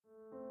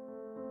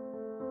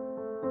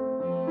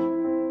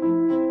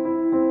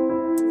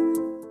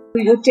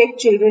example, you take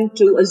children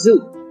to a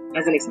zoo.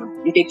 As an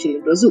example, you take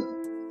children to a zoo.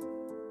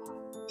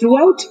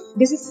 Throughout,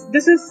 this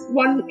is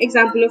one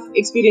example of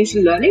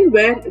experiential learning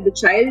where the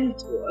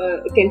child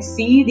can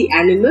see the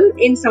animal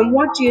in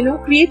somewhat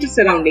created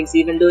surroundings,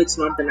 even though it's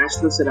not the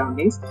natural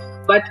surroundings.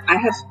 But I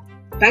have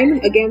time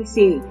and again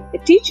seen the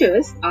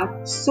teachers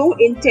are so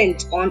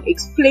intent on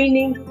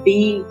explaining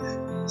the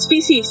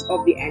species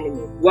of the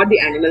animal, what the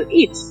animal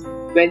eats,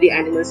 when the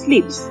animal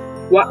sleeps,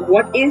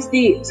 what is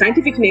the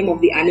scientific name of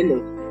the animal,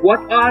 what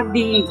are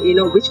the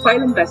which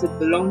phylum does it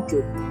belong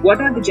to,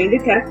 what are the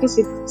genetic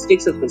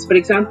characteristics of this. For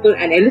example,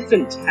 an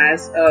elephant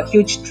has a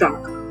huge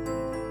trunk.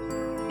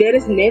 There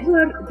is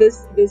never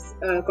this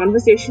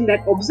conversation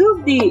that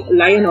observe the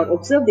lion or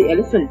observe the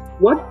elephant.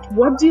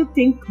 What do you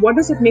think? What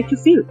does it make you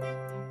feel?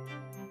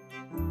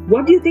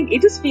 What do you think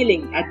it is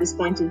feeling at this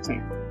point in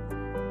time?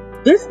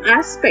 This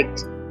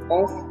aspect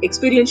of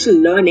experiential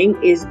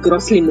learning is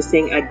grossly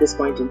missing at this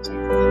point in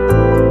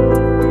time.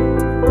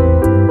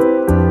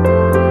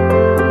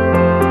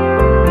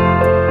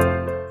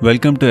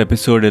 Welcome to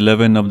episode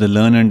 11 of the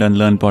Learn and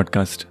Unlearn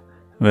podcast,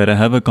 where I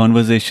have a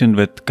conversation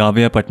with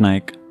Kavya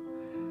Patnaik,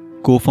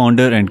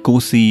 co-founder and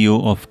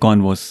co-CEO of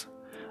Converse,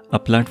 a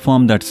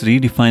platform that's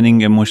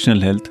redefining emotional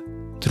health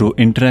through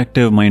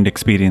interactive mind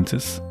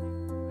experiences.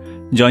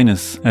 Join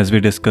us as we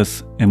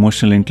discuss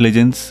emotional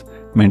intelligence,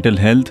 mental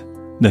health,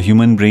 the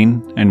human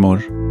brain, and more.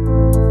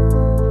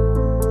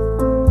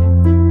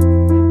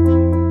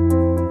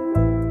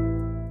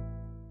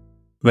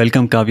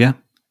 Welcome, Kavya.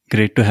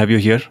 Great to have you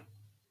here.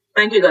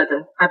 Thank you,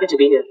 Gautam. Happy to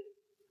be here.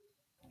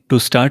 To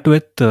start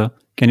with,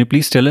 can you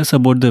please tell us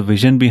about the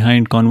vision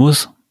behind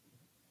Converse?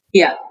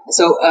 Yeah.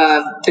 So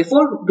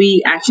before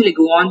we actually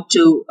go on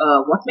to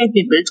what made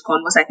me build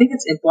Converse, I think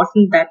it's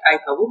important that I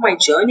cover my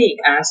journey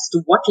as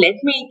to what led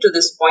me to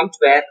this point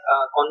where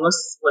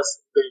Converse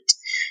was built.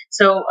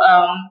 So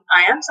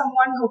I am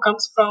someone who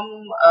comes from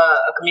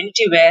a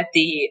community where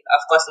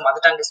of course, the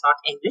mother tongue is not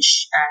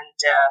English,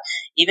 and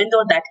even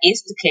though that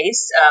is the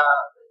case,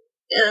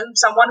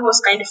 someone who has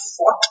kind of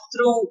fought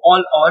through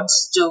all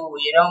odds to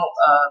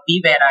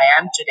be where I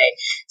am today.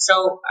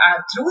 So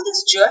through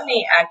this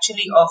journey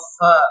actually of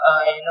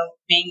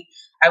being,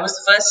 I was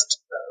the first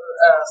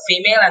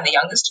female and the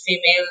youngest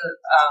female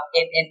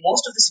in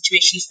most of the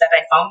situations that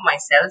I found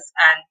myself,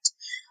 and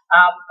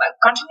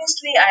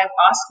continuously I've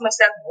asked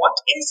myself, what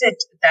is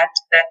it that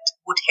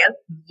would help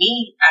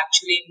me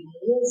actually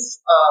move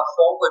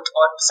forward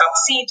or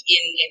succeed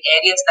in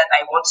areas that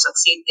I want to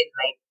succeed in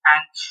life.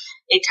 And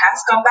it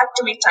has come back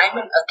to me time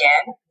and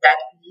again that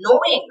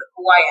knowing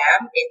who I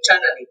am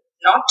internally,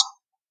 not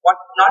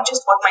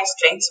just what my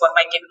strengths, what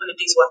my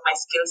capabilities, what my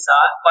skills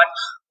are, but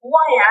who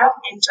I am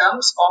in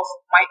terms of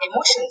my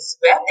emotions,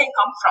 where they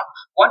come from,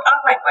 what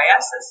are my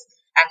biases,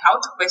 and how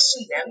to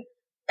question them.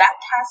 That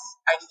has,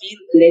 I feel,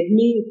 led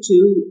me to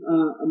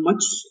a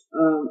much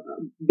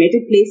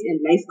better place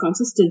in life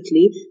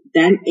consistently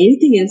than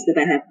anything else that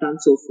I have done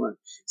so far.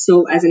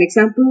 So, as an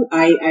example,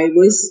 I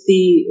was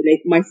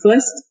my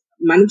first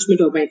management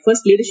or my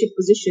first leadership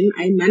position.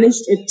 I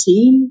managed a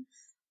team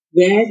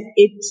where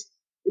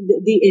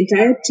the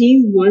entire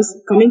team was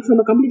coming from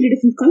a completely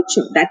different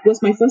culture. That was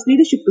my first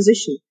leadership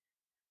position.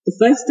 The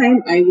first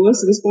time I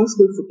was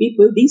responsible for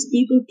people, these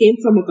people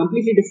came from a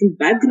completely different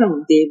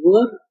background. They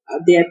were,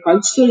 their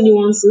cultural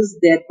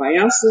nuances, their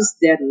biases,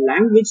 their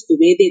language,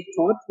 the way they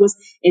thought was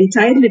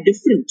entirely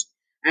different.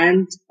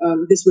 And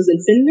this was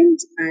in Finland,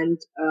 and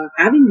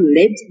having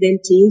led then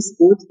teams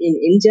both in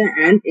India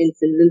and in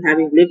Finland,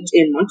 having lived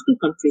in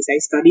multiple countries, I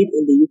studied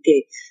in the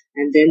UK,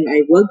 and then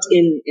I worked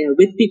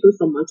with people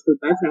from multiple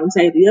backgrounds.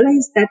 I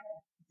realized that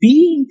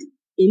being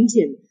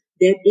Indian,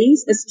 there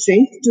is a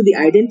strength to the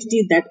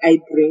identity that I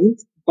bring,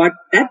 but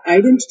that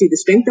identity, the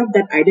strength of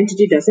that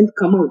identity doesn't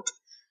come out,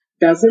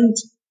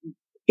 doesn't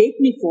take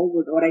me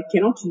forward, or I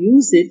cannot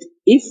use it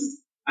if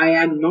I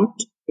am not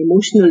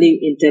emotionally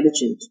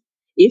intelligent.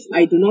 If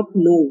I do not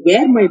know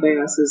where my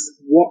biases,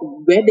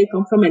 where they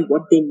come from and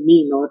what they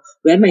mean, or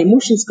where my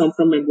emotions come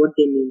from and what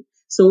they mean.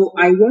 So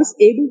I was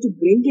able to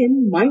bring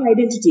in my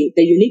identity,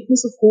 the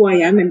uniqueness of who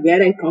I am and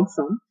where I come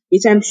from,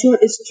 which I'm sure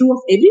is true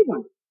of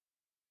everyone,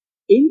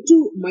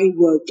 into my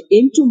work,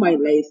 into my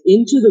life,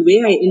 into the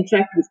way I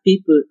interact with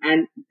people.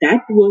 And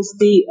that was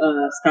the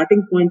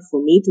starting point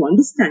for me to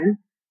understand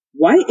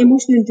why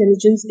emotional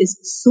intelligence is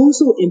so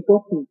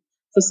important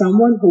for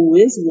someone who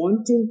is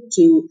wanting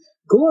to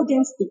go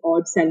against the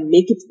odds and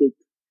make it big.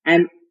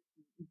 And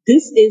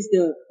this is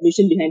the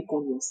mission behind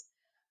Converse.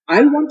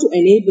 I want to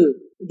enable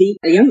the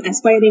young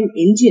aspiring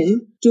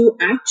Indian to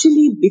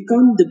actually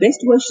become the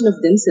best version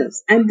of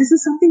themselves. And this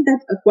is something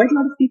that quite a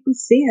lot of people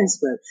say as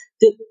well.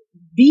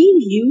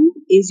 Being you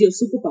is your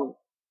superpower.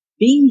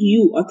 Being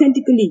you,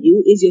 authentically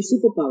you, is your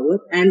superpower.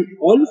 And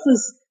all of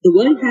us, the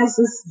world has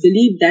this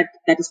belief that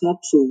that is not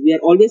true. We are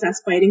always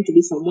aspiring to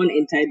be someone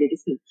entirely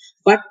different.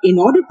 But in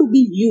order to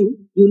be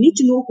you, you need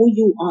to know who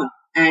you are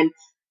and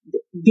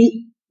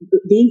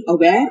being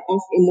aware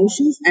of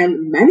emotions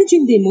and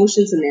managing the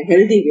emotions in a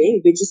healthy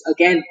way, which is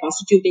again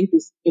constituting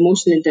to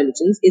emotional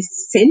intelligence,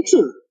 is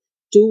central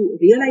to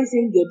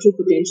realizing your true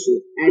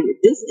potential. And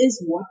this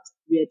is what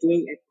we are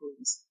doing at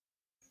Congress.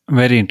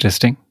 Very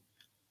interesting.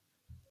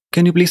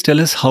 Can you please tell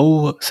us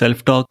how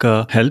self talk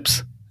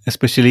helps,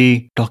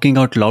 especially talking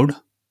out loud?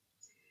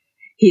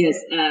 Yes.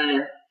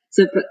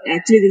 So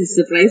actually, this is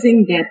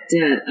surprising that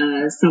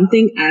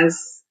something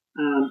as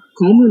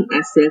common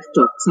as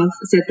self-talk.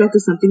 Self-talk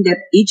is something that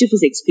each of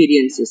us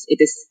experiences. It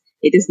is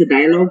the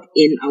dialogue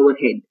in our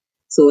head.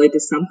 So it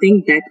is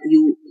something that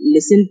you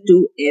listen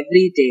to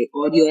every day,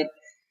 or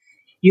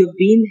you've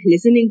been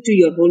listening to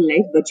your whole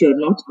life, but you're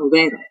not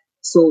aware of.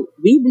 So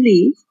we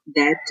believe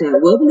that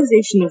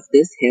verbalization of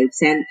this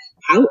helps, and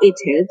how it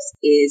helps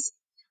is,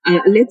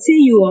 let's say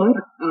you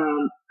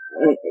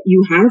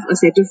have a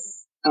set of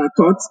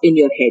thoughts in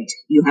your head.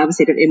 You have a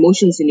set of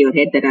emotions in your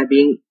head that are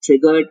being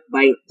triggered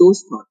by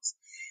those thoughts.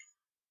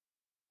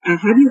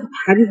 Have you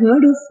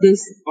heard of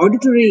this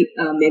auditory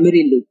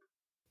memory loop?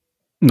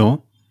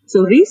 No.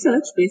 So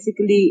research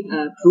basically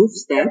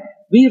proves that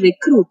we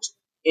recruit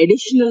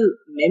additional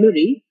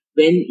memory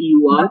when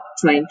you are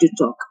trying to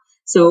talk.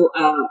 So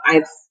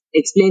I've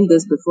explained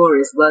this before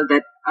as well,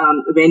 that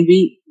when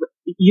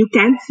you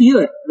can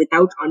hear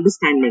without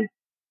understanding,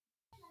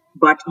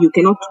 but you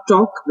cannot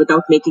talk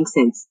without making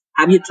sense.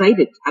 Have you tried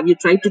it? Have you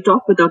tried to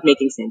talk without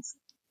making sense?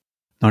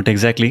 Not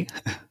exactly.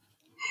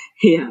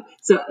 Yeah.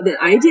 So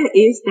the idea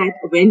is that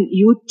when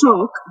you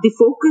talk, the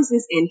focus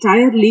is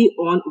entirely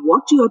on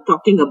what you are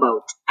talking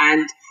about.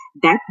 And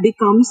that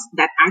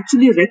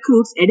actually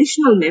recruits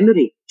additional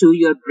memory to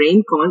your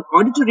brain called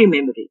auditory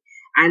memory.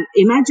 And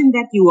imagine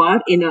that you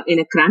are in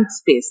a cramped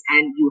space,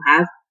 and you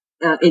have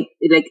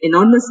like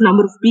enormous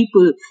number of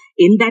people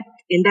in that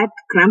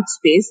cramped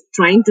space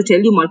trying to tell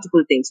you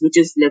multiple things, which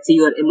is, let's say,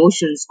 your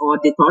emotions or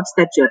the thoughts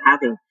that you're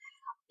having.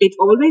 It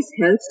always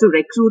helps to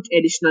recruit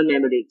additional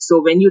memory.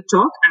 So when you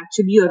talk,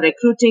 actually you're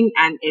recruiting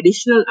an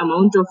additional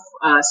amount of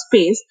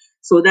space,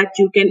 so that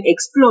you can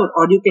explore,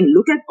 or you can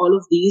look at all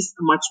of these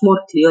much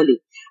more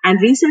clearly. And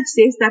research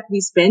says that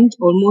we spend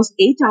almost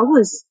 8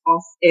 hours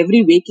of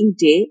every waking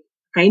day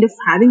kind of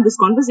having this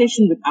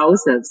conversation with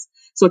ourselves.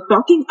 So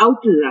talking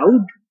out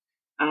loud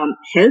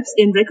helps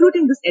in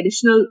recruiting this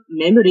additional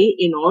memory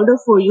in order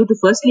for you to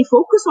firstly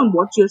focus on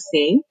what you're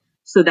saying.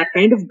 So that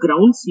kind of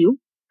grounds you,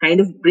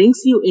 kind of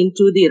brings you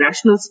into the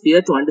rational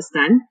sphere to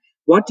understand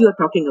what you're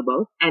talking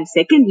about. And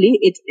secondly,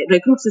 it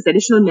recruits this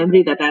additional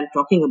memory that I'm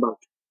talking about.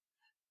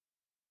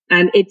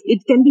 And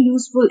it can be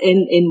useful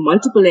in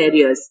multiple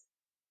areas.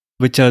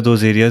 Which are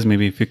those areas?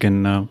 Maybe if you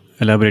can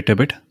elaborate a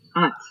bit.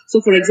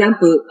 So, for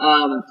example,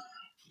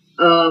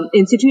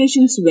 in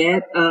situations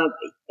where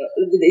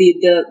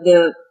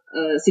the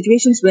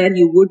situations where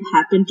you would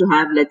happen to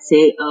have, let's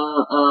say,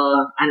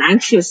 an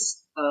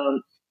anxious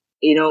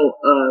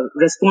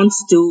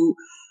response to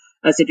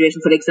a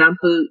situation. For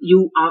example,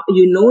 you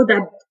know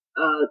that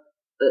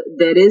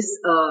there is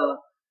a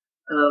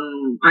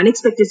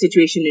unexpected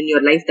situation in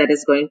your life that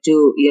is going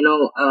to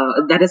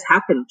that has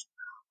happened,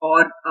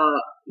 or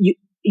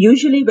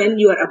usually when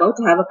you are about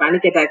to have a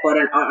panic attack, or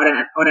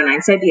an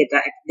anxiety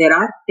attack, there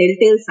are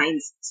telltale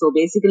signs. So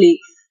basically,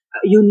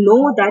 you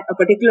know that a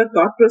particular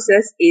thought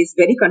process is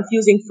very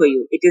confusing for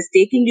you. It is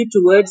taking you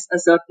towards a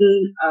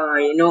certain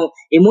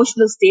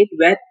emotional state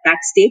where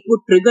that state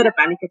would trigger a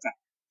panic attack.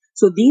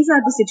 So these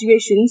are the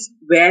situations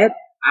where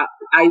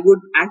I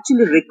would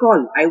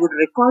recall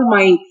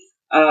my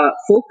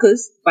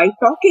focus by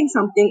talking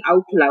something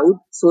out loud,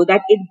 so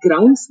that it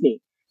grounds me.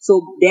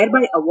 So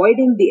thereby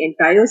avoiding the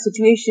entire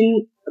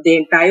situation, the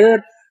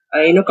entire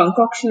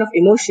concoction of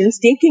emotions,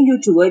 taking you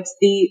towards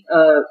the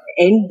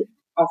end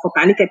of a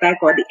panic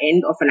attack or the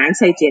end of an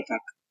anxiety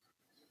attack.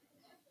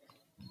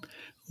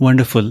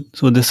 Wonderful.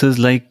 So this is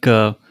like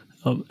an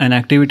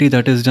activity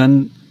that is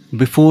done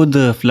before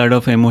the flood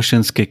of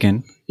emotions kick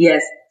in.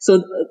 Yes.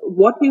 So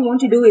what we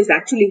want to do is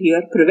actually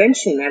here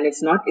prevention, and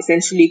it's not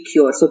essentially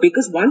cure. So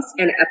because once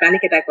a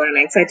panic attack or an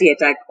anxiety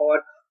attack,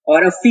 or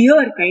a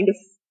fear kind of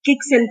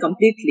kicks in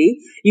completely,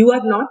 you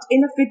are not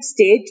in a fit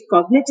state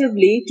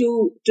cognitively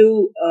to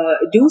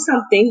do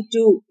something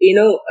to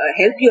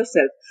help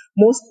yourself.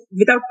 Most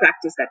without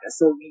practice, that is.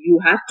 So you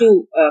have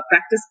to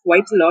practice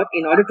quite a lot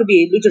in order to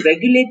be able to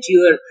regulate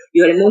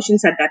your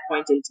emotions at that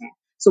point in time.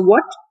 So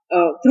what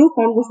through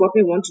Converse, what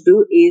we want to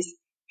do is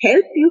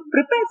help you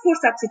prepare for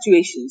such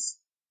situations.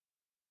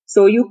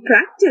 So you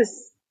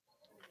practice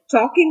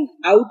talking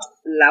out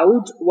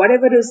loud,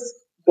 whatever is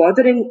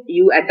bothering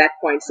you at that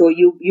point. So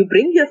you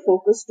bring your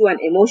focus to an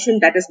emotion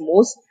that is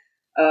most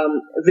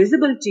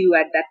visible to you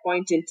at that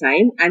point in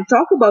time, and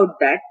talk about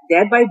that,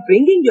 thereby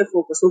bringing your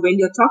focus. So when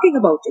you're talking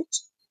about it,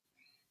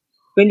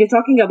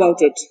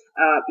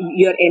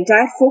 your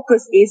entire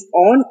focus is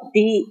on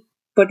the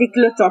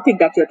particular topic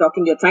that you're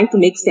talking. You're trying to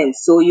make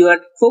sense. So your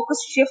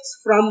focus shifts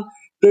from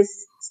this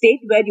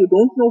state where you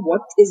don't know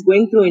what is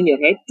going through in your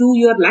head to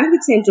your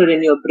language center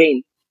in your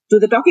brain, to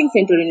the talking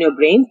center in your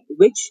brain,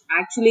 which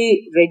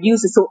actually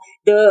reduces. So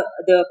the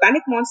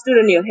panic monster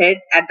in your head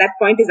at that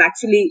point is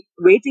actually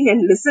waiting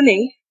and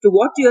listening to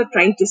what you're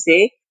trying to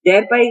say,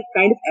 thereby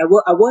kind of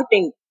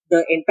averting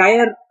the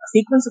entire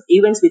sequence of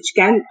events which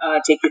can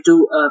take you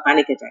to a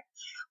panic attack.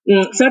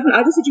 Certain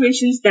other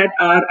situations that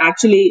are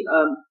actually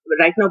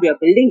right now we are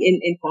building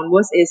in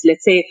Converse is,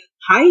 let's say,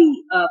 high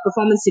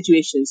performance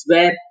situations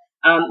where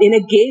in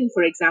a game,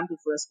 for example,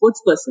 for a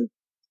sports person,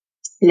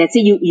 let's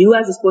say you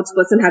as a sports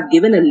person have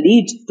given a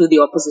lead to the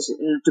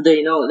opposition, to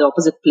the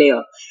opposite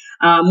player.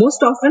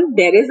 Most often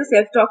there is a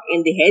self-talk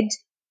in the head,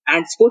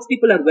 and sports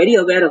people are very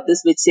aware of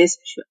this, which says,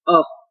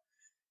 oh,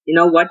 you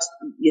know what,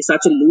 you're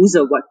such a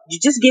loser, what, you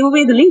just gave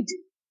away the lead,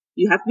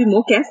 you have to be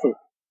more careful.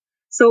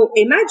 So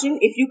imagine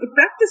if you could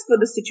practice for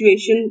the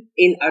situation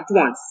in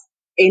advance,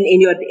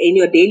 in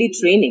your daily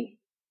training.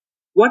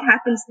 What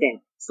happens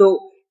then?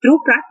 So through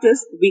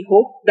practice, we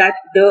hope that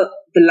the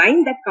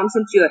line that comes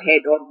into your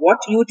head, or what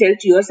you tell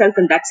to yourself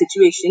in that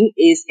situation,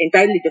 is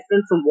entirely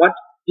different from what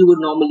you would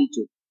normally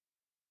do.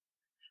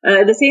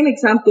 The same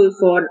example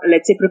for,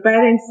 let's say,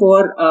 preparing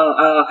for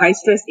a high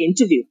stress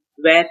interview,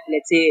 where,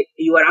 let's say,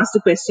 you are asked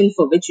a question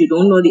for which you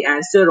don't know the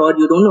answer, or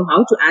you don't know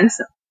how to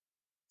answer.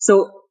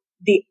 So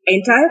the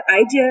entire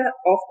idea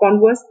of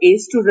Converse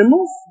is to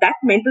remove that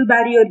mental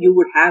barrier you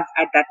would have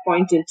at that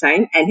point in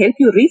time and help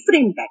you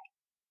reframe that,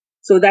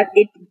 so that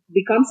it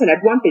becomes an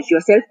advantage.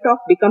 Your self-talk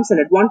becomes an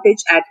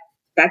advantage at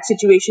that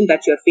situation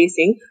that you're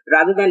facing,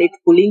 rather than it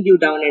pulling you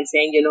down and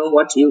saying, you know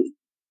what,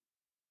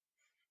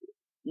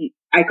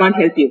 I can't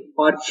help you,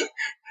 or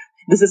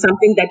this is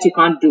something that you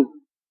can't do.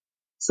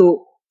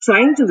 So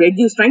trying to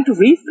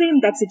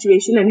reframe that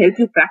situation and help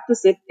you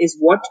practice it is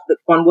what the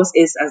Converse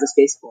is as a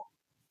space for.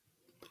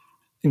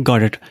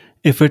 Got it.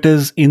 If it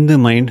is in the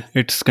mind,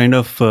 it's kind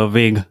of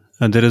vague.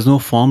 There is no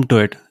form to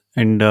it,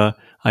 and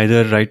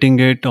either writing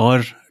it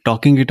or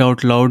talking it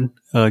out loud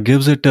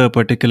gives it a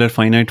particular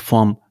finite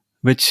form,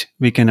 which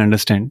we can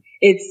understand.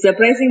 It's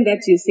surprising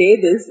that you say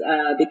this,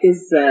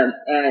 because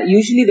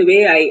usually the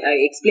way I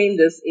explain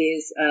this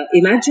is,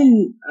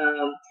 imagine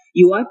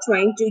you are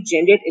trying to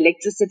generate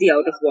electricity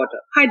out of water,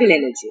 hydel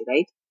energy,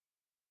 right?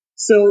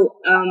 So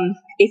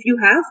if you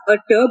have a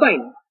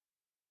turbine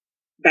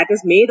that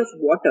is made of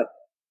water,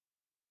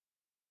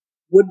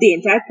 would the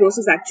entire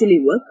process actually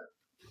work?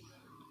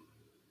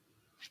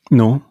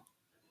 No,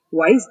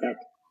 Why is that?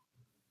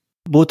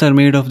 both are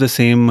made of the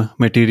same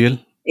material.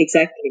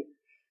 Exactly.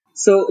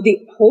 So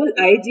the whole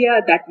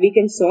idea that we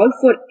can solve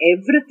for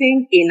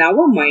everything in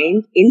our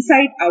mind,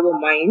 inside our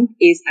mind,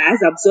 is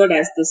as absurd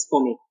as this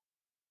for me.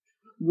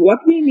 What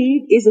we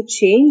need is a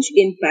change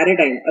in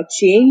paradigm, a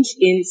change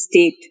in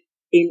state,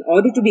 in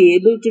order to be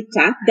able to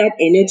tap that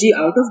energy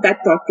out of that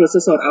thought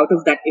process or out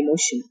of that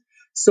emotion.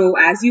 So,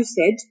 as you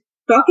said,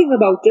 talking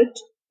about it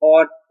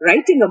or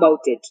writing about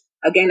it,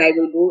 again, I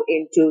will go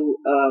into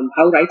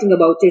how writing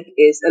about it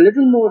is a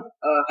little more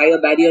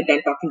higher barrier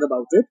than talking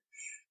about it.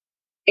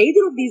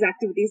 Either of these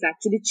activities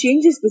actually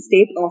changes the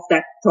state of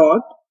that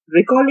thought,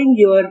 recalling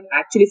your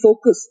actually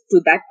focus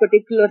to that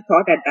particular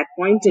thought at that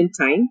point in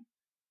time,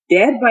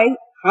 thereby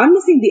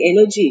harnessing the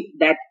energy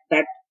that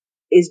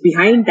is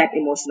behind that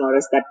emotion, or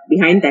is that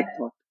behind that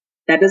thought.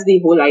 That is the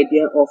whole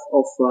idea of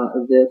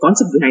the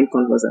concept behind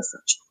Converse as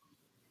such.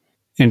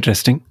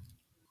 Interesting.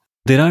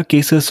 There are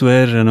cases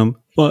where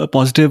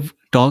positive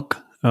talk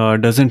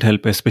doesn't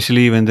help,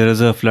 especially when there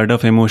is a flood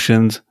of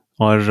emotions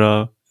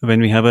or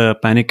when we have a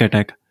panic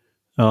attack.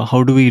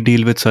 How do we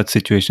deal with such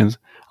situations?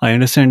 I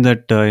understand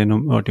that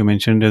what you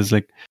mentioned is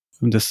like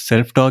the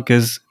self talk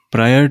is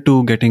prior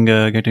to getting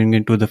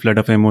into the flood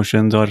of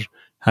emotions or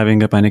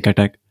having a panic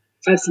attack.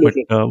 But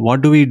Absolutely.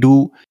 what do we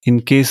do in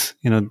case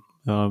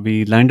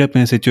we land up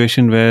in a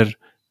situation where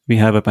we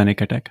have a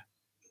panic attack?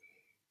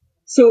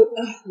 So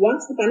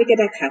once the panic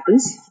attack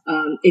happens,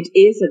 it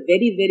is a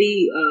very,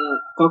 very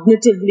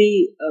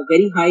cognitively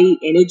very high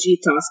energy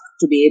task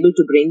to be able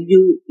to bring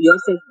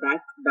yourself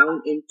back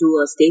down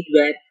into a state,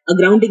 where a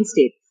grounding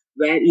state,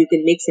 where you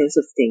can make sense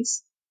of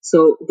things.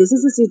 So this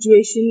is a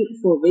situation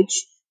for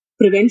which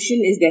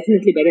prevention is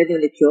definitely better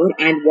than the cure.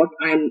 And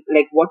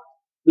what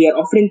we are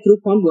offering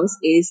through Converse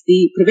is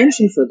the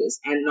prevention for this,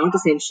 and not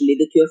essentially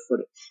the cure for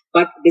it.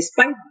 But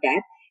despite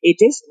that, it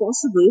is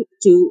possible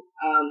to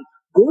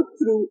go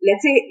through,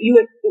 let's say,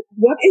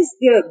 what is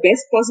the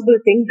best possible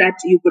thing that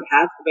you could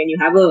have when you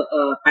have a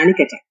panic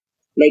attack?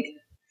 Like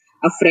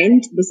a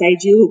friend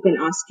beside you who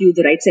can ask you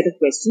the right set of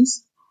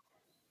questions,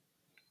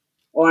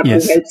 or who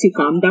Yes. helps you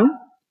calm down.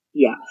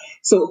 Yeah.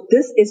 So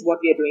this is what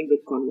we are doing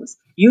with Converse.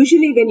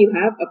 Usually, when you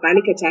have a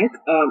panic attack,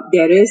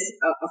 there is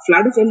a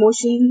flood of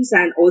emotions,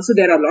 and also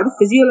there are a lot of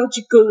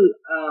physiological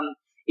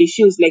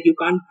issues, like you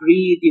can't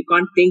breathe, you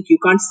can't think, you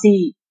can't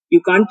see,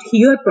 you can't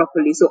hear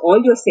properly. So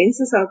all your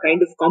senses are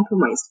kind of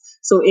compromised.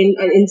 So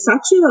in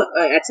such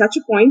a at such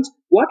a point,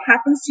 what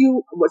happens to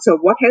you? So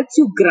what helps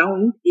you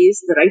ground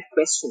is the right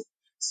question.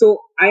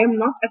 So I am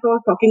not at all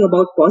talking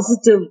about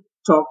positive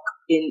talk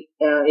in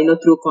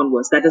through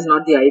Converse. That is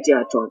not the idea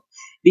at all.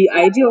 The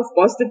idea of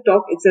positive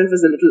talk itself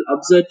is a little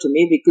absurd to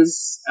me,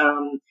 because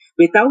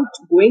without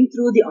going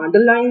through the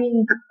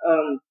underlying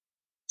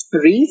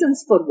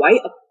reasons for why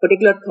a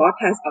particular thought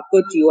has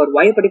occurred to you, or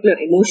why a particular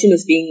emotion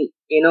is being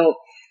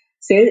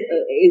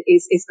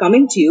is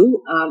coming to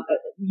you,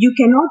 you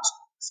cannot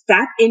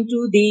tap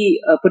into the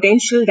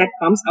potential that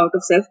comes out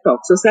of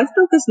self-talk. So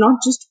self-talk is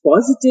not just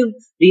positive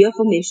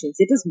reaffirmations;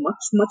 it is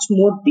much, much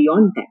more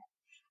beyond that.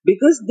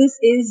 Because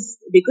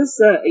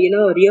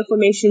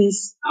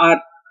reaffirmations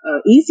are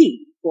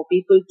easy for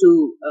people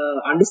to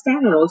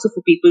understand, and also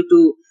for people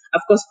to,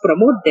 of course,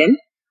 promote them.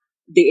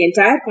 The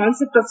entire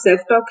concept of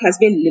self-talk has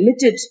been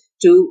limited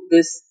to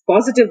this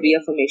positive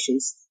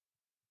reaffirmations.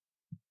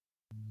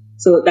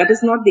 So that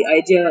is not the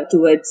idea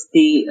towards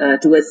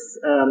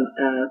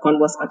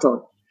Converse at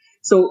all.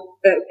 So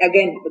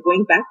again,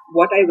 going back,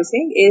 what I was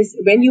saying is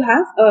when you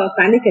have a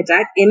panic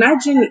attack,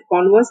 imagine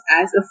Converse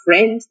as a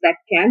friend that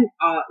can,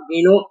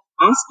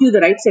 ask you the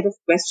right set of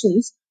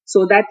questions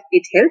so that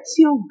it helps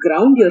you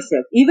ground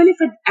yourself. Even if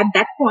at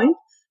that point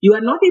you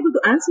are not able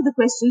to answer the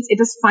questions,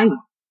 it is fine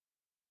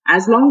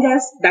as long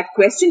as that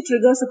question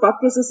triggers a thought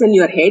process in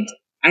your head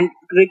and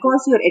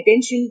recalls your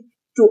attention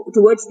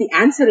towards the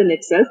answer in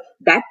itself.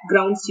 That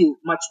grounds you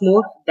much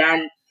more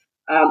than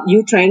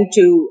you trying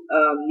to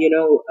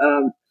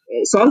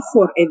solve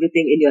for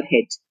everything in your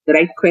head. The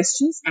right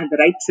questions and the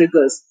right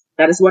triggers,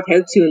 that is what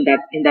helps you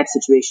in that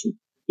situation,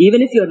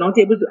 even if you're not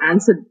able to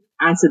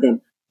answer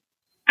them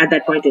at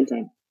that point in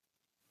time.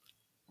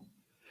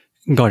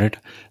 Got it.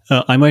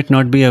 I might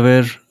not be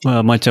aware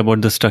much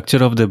about the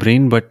structure of the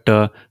brain, but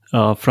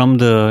from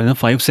the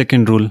 5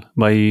 second rule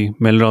by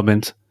Mel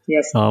Robbins,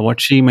 Yes. what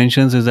she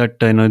mentions is that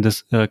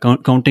this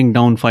counting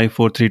down 5,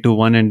 4, 3, 2,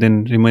 1, and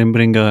then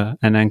remembering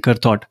an anchor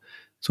thought.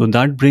 So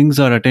that brings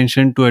our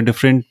attention to a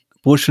different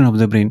portion of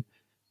the brain.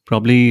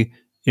 Probably,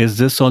 is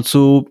this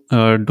also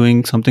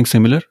doing something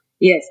similar?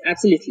 Yes,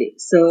 absolutely.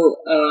 So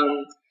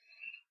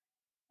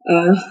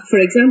for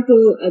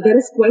example, there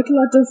is quite a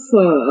lot of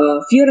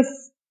fear of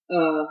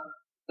uh,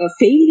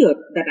 failure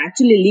that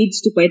actually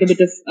leads to quite a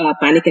bit of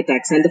panic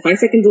attacks. And the 5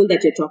 second rule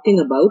that you're talking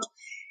about,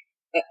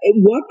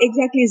 what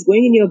exactly is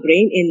going in your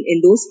brain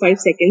in those 5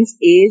 seconds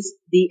is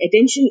the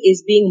attention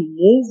is being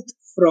moved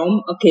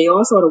from a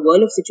chaos or a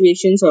whirl of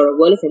situations or a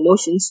whirl of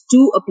emotions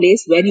to a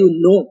place where you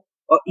know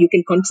or you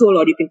can control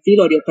or you can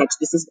feel or you touch.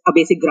 This is a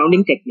basic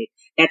grounding technique.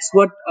 That's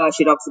what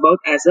she talks about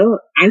as a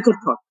anchor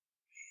thought.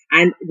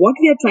 And what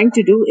we are trying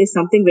to do is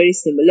something very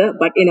similar,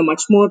 but in a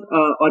much more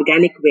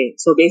organic way.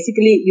 So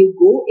basically, you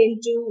go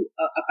into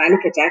a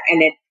panic attack,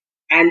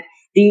 and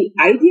the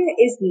idea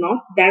is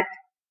not that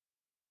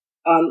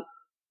um,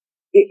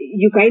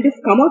 you kind of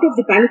come out of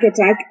the panic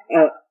attack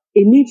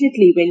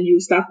immediately when you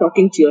start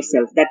talking to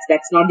yourself.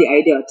 That's not the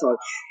idea at all.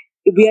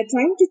 We are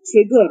trying to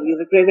trigger.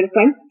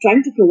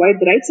 Trying to provide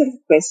the right set of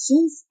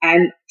questions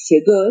and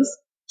triggers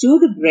to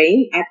the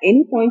brain at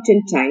any point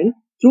in time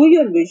through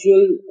your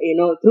visual,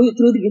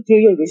 through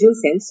your visual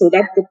sense, so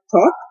that the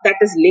thought that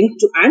is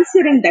linked to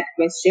answering that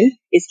question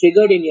is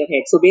triggered in your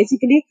head. So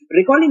basically,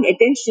 recalling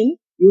attention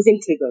using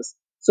triggers.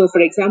 So,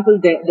 for example,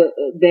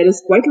 there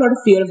is quite a lot of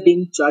fear of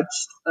being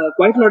judged,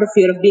 quite a lot of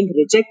fear of being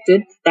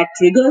rejected that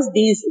triggers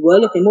these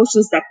whirl of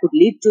emotions that could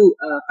lead to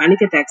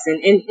panic attacks in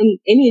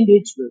any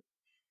individual.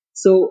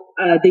 So,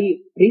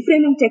 the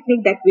reframing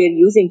technique that we are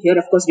using here,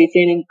 of course,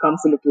 reframing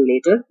comes a little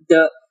later.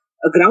 The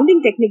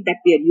grounding technique that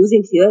we are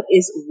using here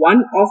is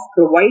one of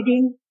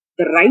providing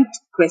the right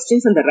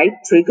questions and the right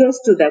triggers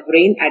to the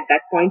brain at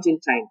that point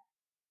in time,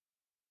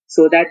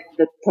 so that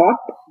the thought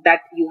that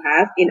you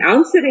have in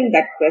answering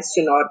that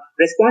question or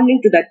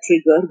responding to that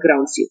trigger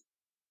grounds you.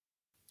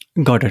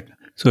 Got it.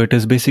 So it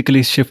is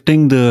basically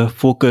shifting the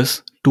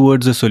focus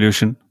towards the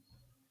solution.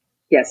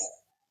 Yes.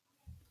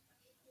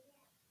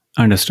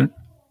 Understood.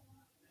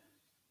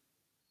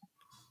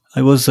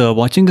 I was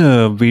watching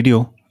a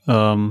video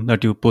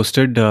that you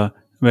posted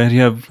where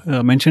you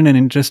have mentioned an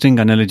interesting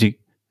analogy.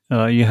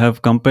 You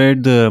have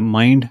compared the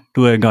mind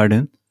to a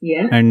garden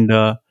Yeah. and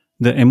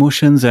the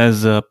emotions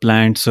as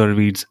plants or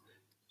weeds.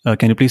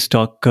 Can you please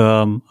talk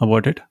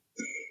about it?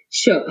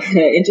 Sure.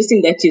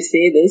 Interesting that you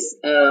say this.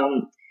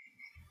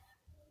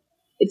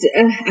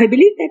 I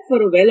believe that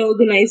for a well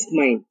organized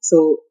mind,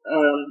 so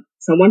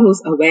someone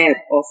who's aware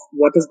of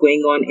what is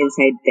going on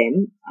inside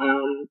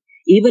them,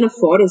 even a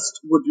forest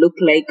would look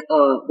like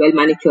a well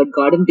manicured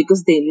garden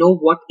because they know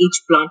what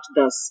each plant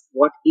does,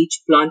 what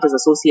each plant is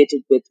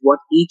associated with, what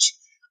each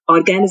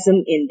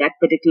organism in that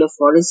particular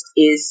forest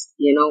is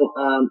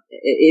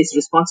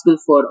responsible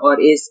for or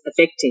is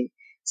affecting.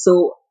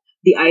 So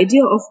the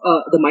idea of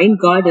the mind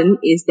garden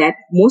is that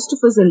most of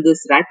us in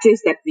this rat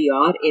race that we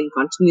are in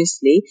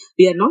continuously,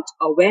 we are not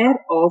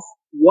aware of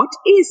what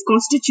is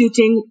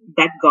constituting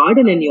that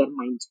garden in your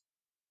mind.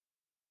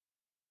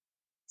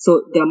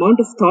 So the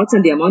amount of thoughts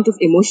and the amount of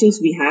emotions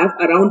we have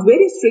around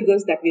various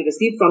triggers that we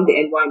receive from the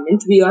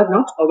environment, we are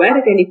not aware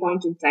at any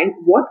point in time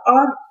what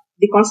are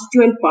the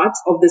constituent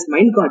parts of this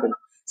mind garden.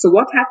 So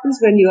what happens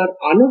when you are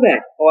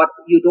unaware or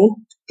you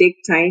don't take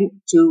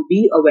time to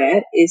be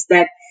aware is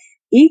that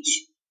each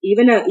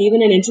even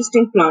an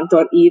interesting plant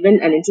or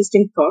even an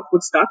interesting thought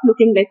would start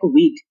looking like a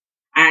weed.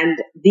 And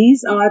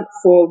these are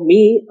for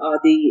me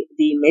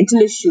the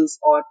mental issues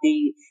or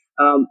the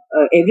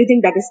everything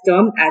that is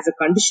termed as a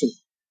condition.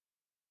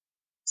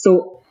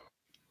 So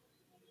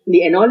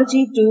the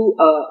analogy to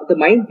the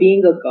mind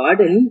being a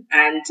garden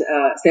and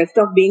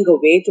self-talk being a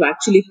way to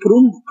actually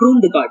prune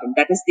the garden.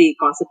 That is the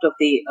concept of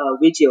the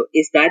video.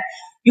 Is that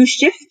you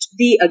shift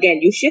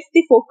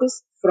the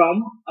focus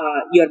from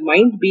your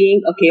mind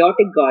being a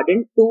chaotic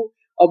garden to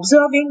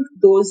observing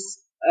those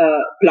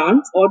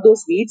plants or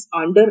those weeds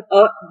under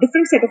a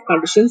different set of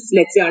conditions.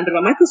 Let's say under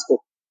a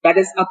microscope that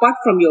is apart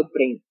from your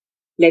brain.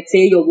 Let's say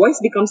your voice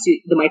becomes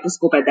the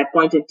microscope at that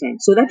point in time,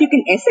 so that you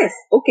can assess,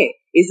 okay,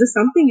 is this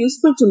something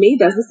useful to me?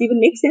 Does this even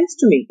make sense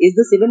to me? Is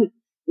this even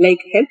like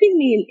helping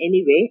me in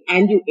any way?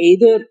 And you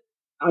either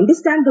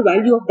understand the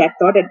value of that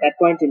thought at that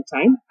point in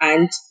time,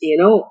 and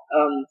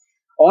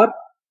or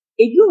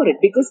ignore it,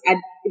 because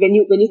when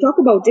you talk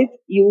about it,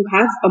 you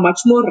have a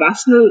much more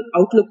rational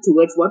outlook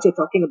towards what you're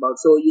talking about.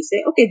 So you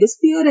say, okay, this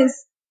fear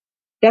is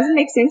doesn't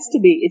make sense to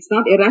be. It's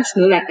not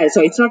irrational.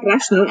 So it's not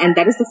rational, and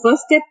that is the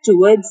first step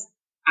towards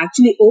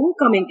actually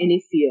overcoming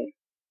any fear.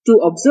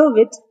 To observe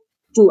it,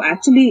 to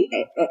actually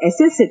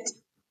assess it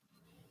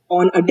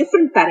on a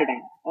different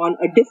paradigm, on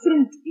a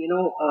different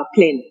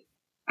plane,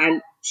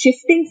 and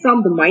shifting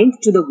from the mind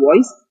to the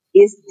voice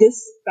is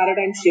this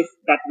paradigm shift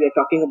that we are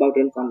talking about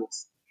in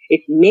Converse.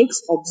 It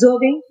makes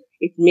observing,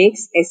 it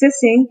makes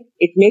assessing,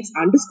 it makes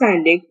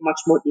understanding much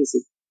more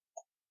easy.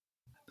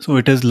 So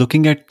it is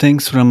looking at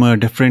things from a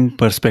different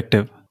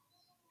perspective.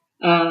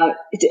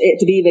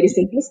 To be very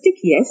simplistic,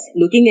 yes,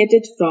 looking at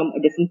it from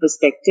a different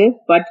perspective.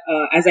 But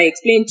as I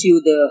explained to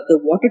you, the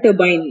water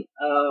turbine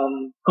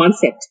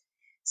concept.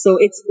 So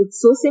it's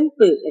so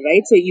simple,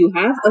 right? So you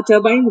have a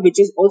turbine which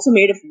is also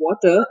made of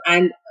water,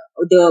 and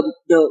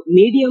the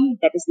medium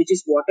that is which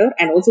is water,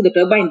 and also the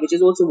turbine which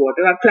is also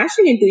water, are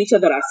clashing into each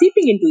other, are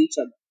seeping into each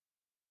other.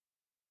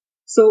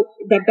 So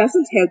that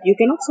doesn't help. You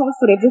cannot solve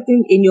for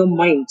everything in your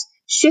mind.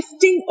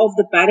 Shifting of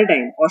the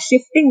paradigm or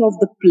shifting of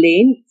the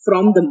plane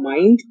from the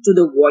mind to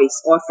the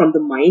voice, or from the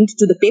mind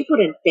to the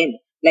paper and pen,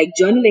 like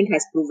journaling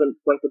has proven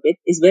quite a bit,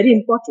 is very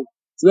important.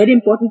 It's very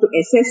important to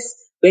assess,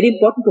 very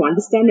important to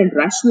understand and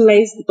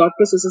rationalize the thought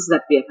processes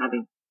that we are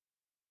having.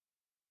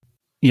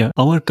 Yeah,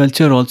 our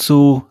culture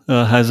also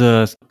has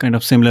a kind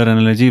of similar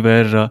analogy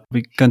where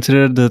we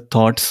consider the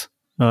thoughts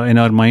in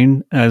our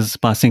mind as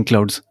passing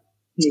clouds.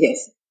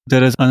 Yes.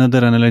 There is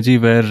another analogy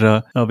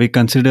where we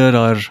consider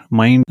our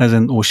mind as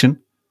an ocean,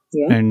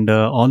 Yeah. and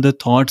all the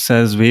thoughts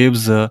as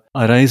waves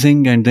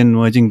arising and then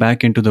merging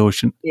back into the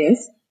ocean.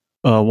 Yes.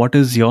 What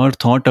is your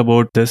thought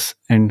about this,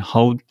 and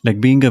how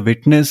like being a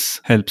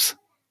witness helps?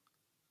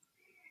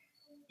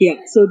 Yeah,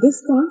 so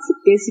this concept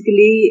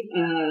basically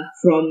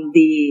from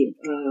the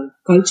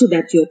culture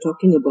that you're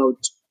talking about,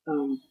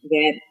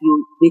 where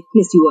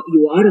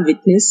you are a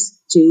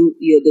witness to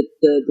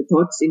the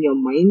thoughts in your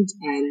mind,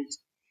 and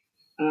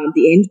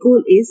the end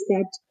goal is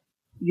that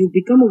you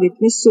become a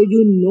witness, so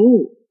you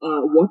know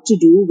what to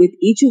do with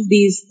each of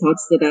these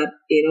thoughts that are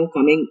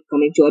coming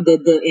to you, or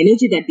the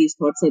energy that these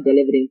thoughts are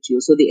delivering to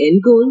you. So the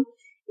end goal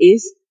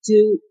is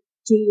to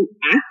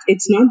act.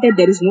 It's not that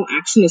there is no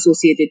action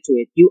associated to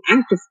it. You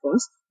act, of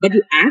course, but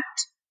you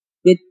act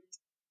with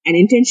an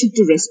intention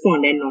to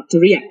respond and not to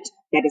react.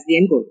 That is the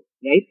end goal,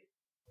 right?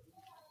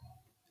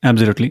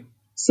 Absolutely.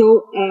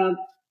 So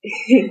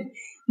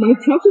my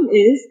problem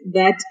is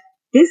that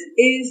this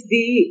is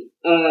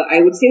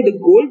I would say, the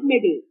gold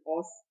medal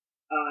of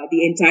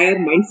the entire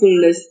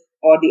mindfulness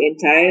or the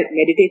entire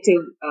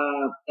meditative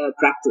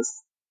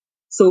practice.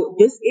 So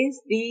this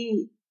is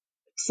the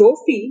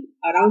trophy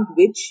around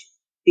which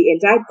the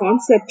entire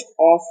concept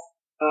of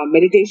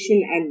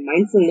meditation and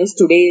mindfulness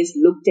today is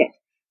looked at.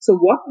 So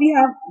what we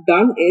have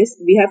done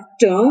is we have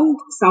turned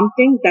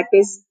something that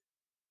is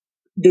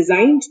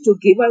designed to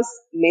give us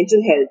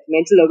mental health,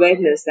 mental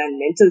awareness, and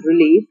mental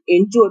relief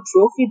into a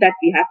trophy that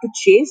we have to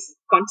chase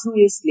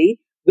continuously,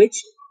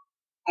 which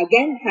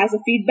again has a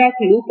feedback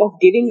loop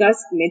of giving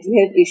us mental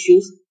health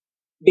issues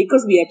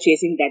because we are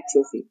chasing that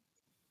trophy.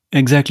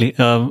 Exactly.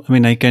 I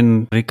mean, I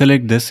can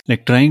recollect this,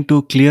 like trying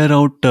to clear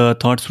out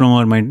thoughts from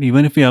our mind.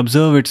 Even if we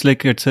observe, it's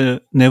like it's a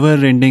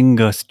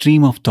never-ending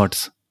stream of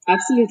thoughts.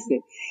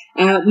 Absolutely.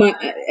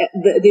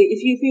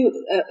 If you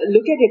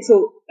look at it,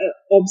 so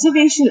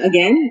observation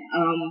again,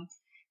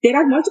 there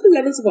are multiple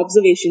levels of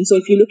observation. So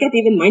if you look at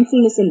even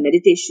mindfulness and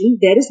meditation,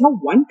 there is no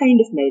one kind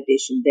of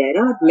meditation.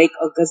 There are like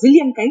a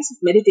gazillion kinds of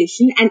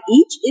meditation, and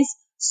each is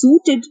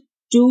suited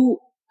to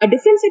a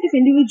different set of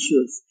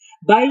individuals.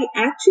 By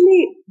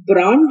actually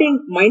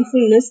branding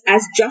mindfulness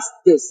as just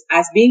this,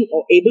 as being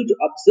able to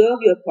observe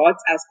your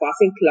thoughts as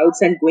passing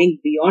clouds and going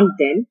beyond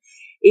them,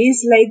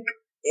 is like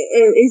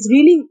is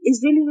really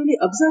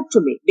absurd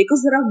to me,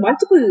 because there are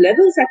multiple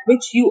levels at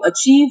which you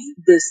achieve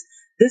this.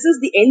 This is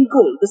the end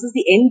goal. This is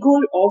the end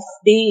goal of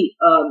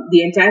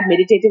the entire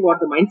meditative or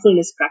the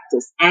mindfulness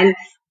practice. And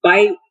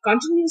by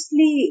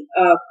continuously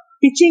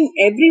pitching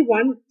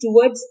everyone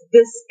towards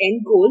this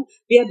end goal,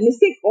 we are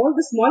missing all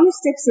the smaller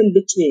steps in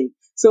between.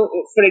 So,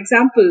 for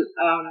example,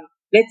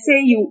 let's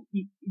say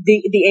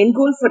the end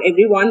goal for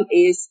everyone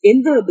is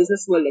in the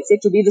business world. Let's say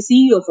to be the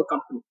CEO of a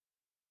company.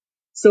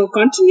 So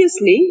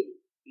continuously,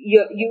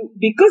 you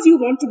because you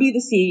want to be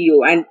the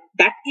CEO, and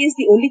that is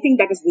the only thing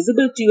that is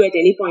visible to you at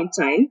any point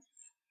in time.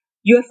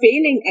 You're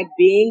failing at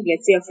being,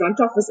 let's say, a front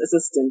office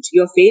assistant.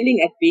 You're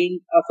failing at being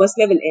a first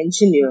level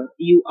engineer.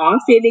 You are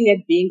failing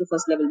at being a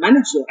first level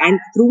manager. And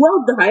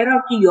throughout the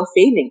hierarchy, you're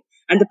failing.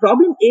 And the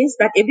problem is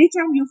that every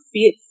time you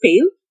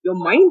fail, your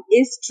mind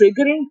is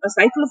triggering a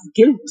cycle of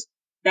guilt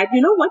that,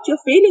 you know what, you're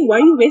failing. Why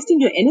are you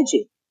wasting your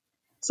energy?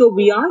 So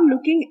we are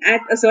looking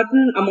at a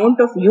certain amount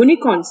of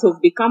unicorns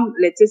who've become,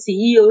 let's say,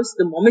 CEOs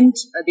the moment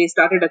they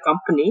started a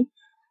company,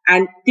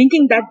 and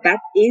thinking that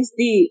that is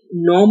the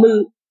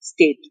normal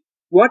state.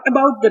 What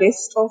about the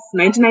rest of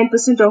 99%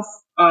 of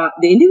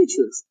the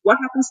individuals? What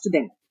happens to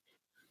them?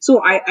 So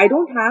I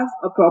don't have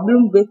a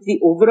problem with the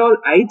overall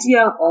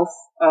idea of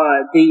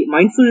the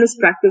mindfulness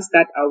practice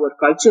that our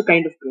culture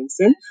kind of brings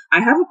in. I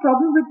have a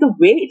problem with the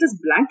way it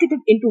is blanketed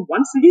into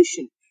one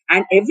solution,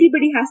 and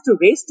everybody has to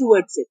race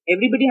towards it.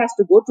 Everybody has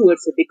to go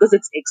towards it because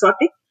it's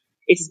exotic.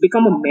 It has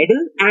become a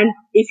medal, and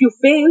if you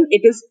fail,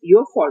 it is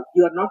your fault.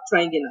 You are not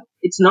trying enough.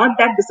 It's not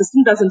that the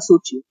system doesn't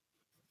suit you.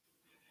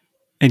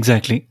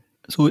 Exactly.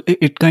 So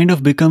it kind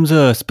of becomes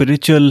a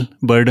spiritual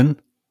burden,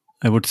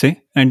 I would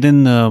say. And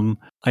then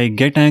I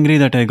get angry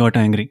that I got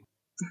angry.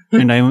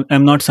 And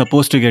I'm not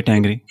supposed to get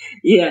angry.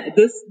 Yeah,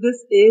 this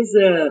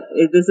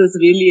is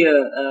really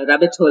a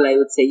rabbit hole, I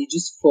would say. You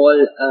just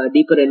fall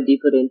deeper and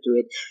deeper into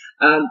it.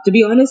 To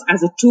be honest,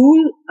 as a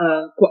tool,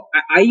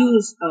 I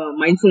use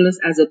mindfulness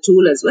as a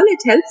tool as well.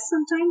 It helps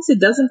sometimes, it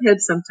doesn't help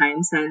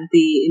sometimes, and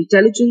the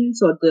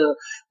intelligence or the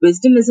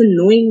wisdom is in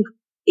knowing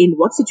in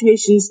what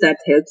situations that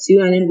helps you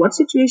and in what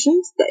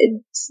situations that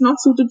it's not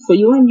suited for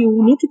you, and you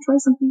need to try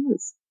something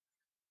else.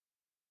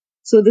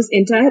 So this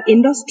entire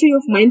industry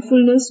of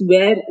mindfulness,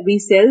 where we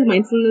sell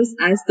mindfulness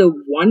as the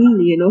one,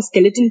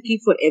 skeleton key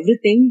for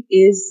everything,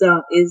 is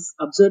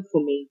absurd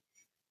for me.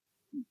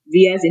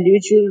 We as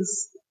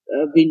individuals,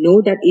 we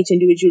know that each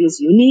individual is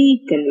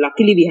unique, and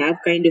luckily we have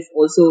kind of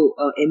also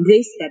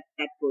embraced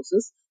that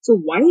process. So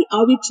why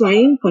are we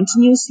trying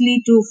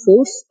continuously to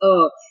force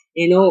a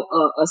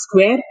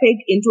square peg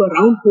into a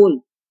round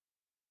hole?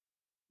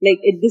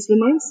 This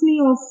reminds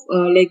me of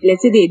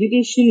let's say the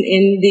education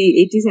in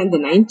the 80s and the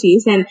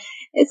 90s, and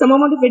some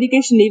amount of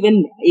education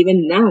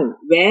even now,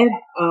 where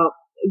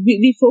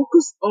we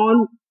focus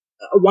on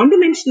one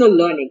dimensional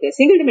learning, the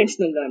single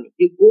dimensional learning.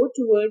 You go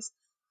towards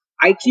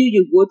IQ,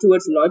 you go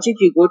towards logic,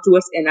 you go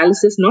towards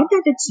analysis. Not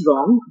that it's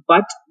wrong,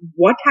 but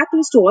what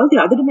happens to all the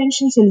other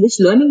dimensions in which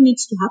learning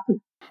needs to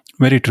happen?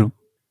 Very true.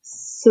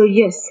 So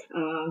yes,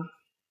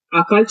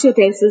 our culture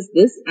tells us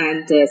this,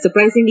 and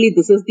surprisingly,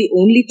 this is the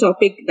only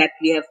topic that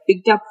we have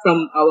picked up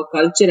from our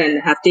culture and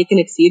have taken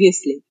it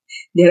seriously.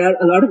 There are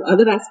a lot of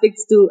other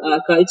aspects to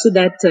culture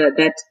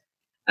that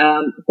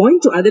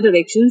point to other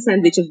directions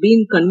and which have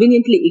been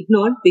conveniently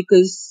ignored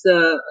because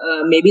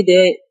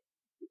maybe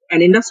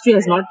an industry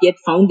has not yet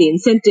found the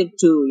incentive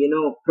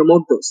to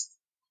promote those.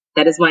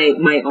 That is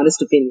my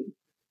honest opinion.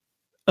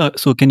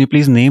 So can you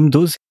please name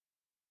those?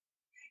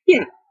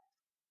 Yeah.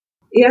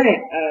 Yeah,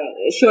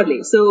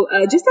 surely. So,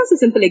 just as a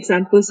simple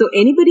example, so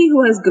anybody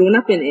who has grown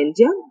up in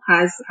India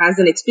has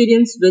an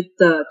experience with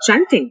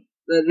chanting.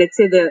 Let's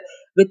say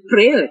with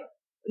prayer,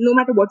 no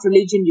matter what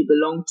religion you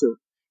belong to.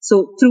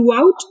 So,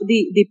 throughout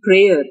the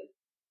prayer,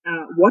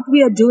 what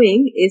we are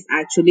doing is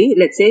actually,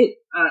 let's say,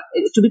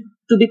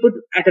 to be put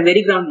at a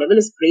very ground level,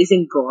 is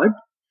praising God.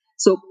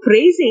 So,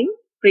 praising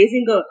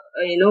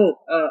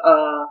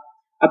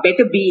a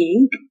better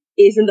being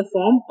is in the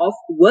form of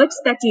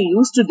words that you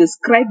use to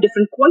describe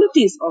different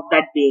qualities of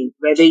that being.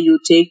 Whether you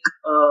take,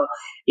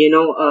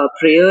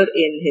 prayer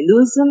in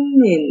Hinduism,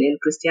 in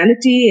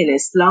Christianity, in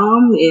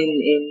Islam,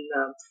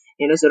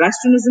 in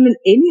Zoroastrianism, in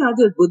any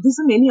other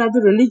Buddhism, any other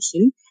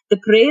religion, the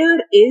prayer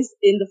is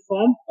in the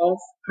form of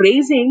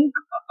praising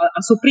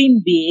a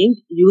supreme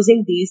being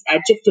using these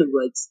adjective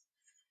words.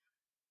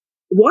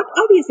 What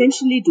are we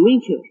essentially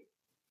doing here?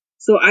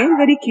 So I am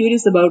very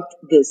curious about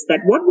this.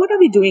 That what are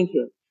we doing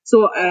here?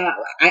 So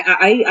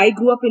I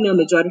grew up in a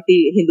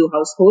majority Hindu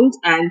household,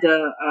 and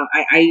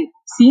I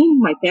seen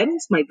my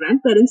parents, my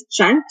grandparents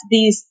chant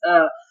these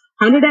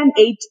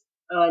 108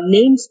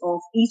 names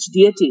of each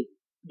deity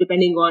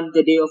depending on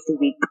the day of the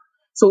week.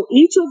 So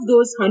each of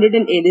those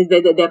 108 is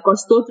they're called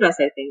stotras,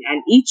 I think,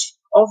 and each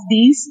of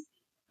these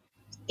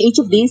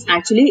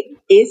actually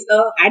is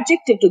a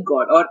adjective to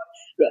God, or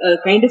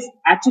kind of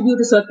attribute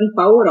a certain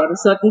power or a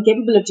certain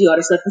capability or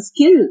a certain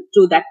skill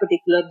to that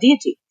particular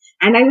deity.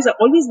 And I was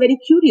always very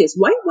curious,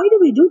 why do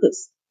we do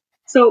this?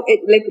 So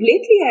like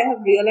lately I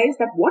have realized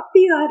that what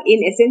we are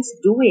in essence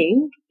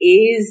doing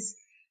is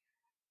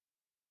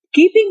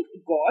keeping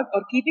God,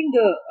 or keeping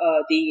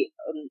the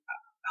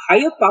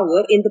higher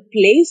power in the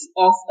place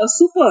of a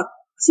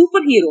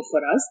superhero for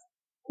us,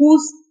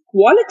 whose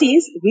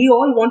qualities we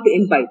all want to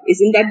imbibe.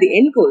 Isn't that the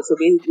end goal? So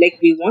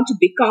we want to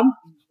become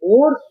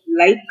more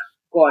like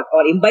God,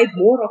 or imbibe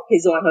more of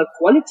his or her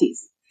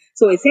qualities.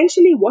 So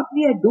essentially what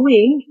we are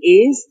doing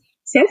is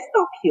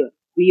self-talk here.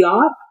 We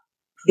are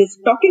This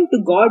talking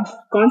to God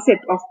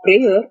concept of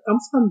prayer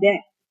comes from there.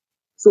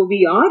 So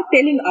we are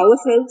telling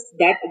ourselves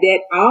that there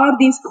are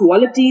these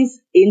qualities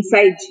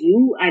inside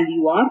you and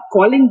you are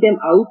calling them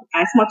out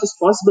as much as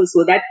possible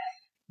so that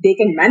they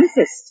can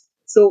manifest.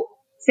 So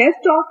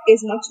self-talk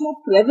is much more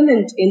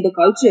prevalent in the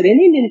culture, in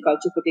Indian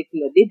culture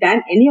particularly,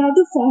 than any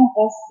other form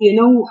of,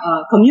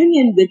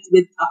 communion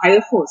with a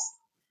higher force.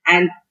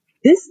 And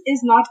this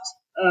is not,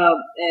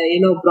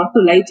 brought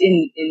to light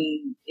in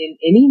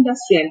any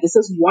industry. And this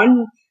is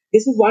one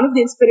of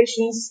the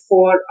inspirations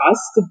for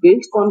us to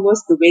build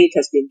Converse the way it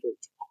has been built.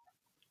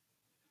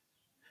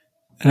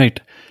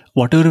 Right.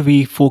 Whatever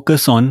we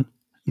focus on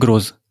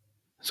grows.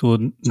 So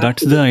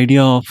that's the Absolutely.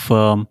 idea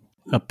of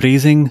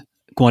praising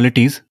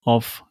qualities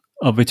of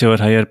whichever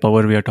higher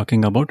power we are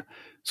talking about,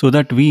 so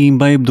that we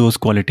imbibe those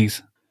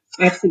qualities.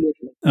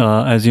 Absolutely.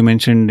 As you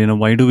mentioned,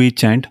 why do we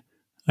chant?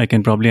 I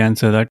can probably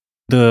answer that.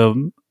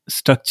 The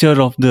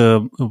structure of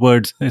the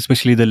words,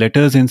 especially the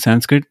letters in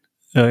Sanskrit,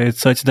 is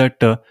such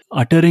that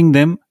uttering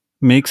them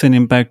makes an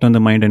impact on the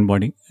mind and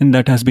body, and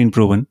that has been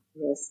proven.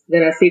 Yes.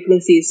 There are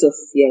frequencies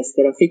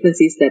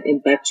that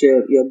impact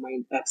your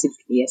mind.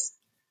 Absolutely. Yes.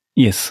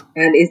 Yes,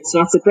 And it's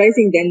not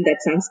surprising then that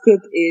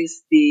Sanskrit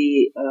is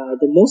the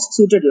most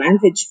suited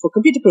language for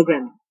computer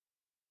programming.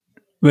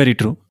 very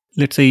true.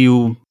 Let's say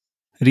you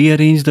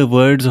rearrange the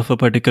words of a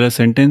particular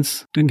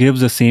sentence to give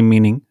the same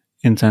meaning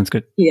in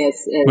Sanskrit,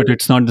 Yes. but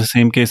it's not the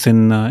same case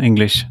in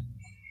English.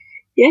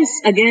 Yes.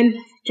 Again,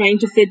 trying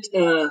to fit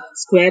a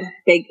square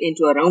peg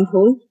into a round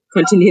hole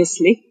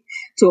continuously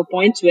to a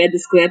point where the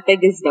square peg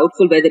is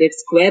doubtful whether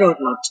it's square or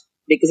not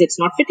because it's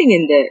not fitting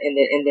in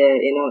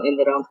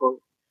the round hole.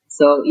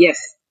 So yes,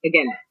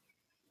 again,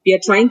 we are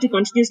trying to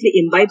continuously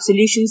imbibe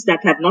solutions that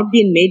have not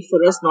been made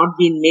for us, not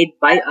been made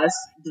by us,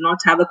 do not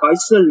have a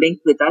cultural link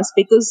with us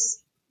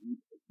because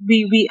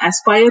we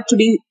aspire to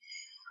be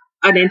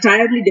an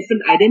entirely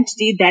different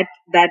identity that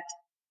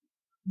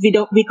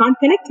we can't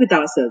connect with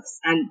ourselves,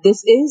 and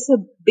this is a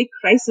big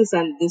crisis,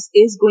 and this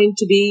is going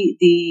to be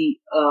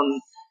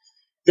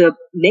the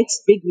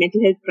next big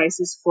mental health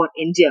crisis for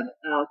India,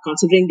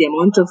 considering the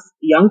amount of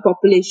young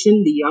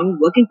population, the young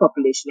working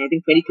population. I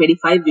think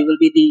 2025 we will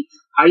be the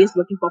highest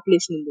working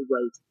population in the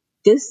world.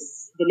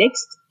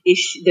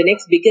 The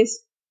next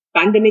biggest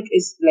pandemic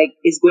is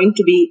going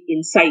to be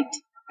inside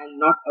and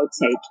not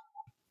outside.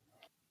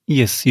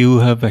 Yes, you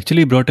have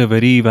actually brought a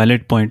very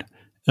valid point.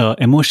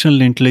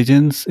 Emotional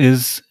intelligence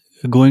is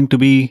going to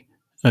be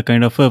a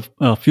kind of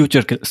a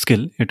future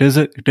skill. It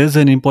is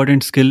an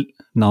important skill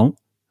now,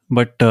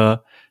 but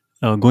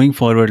going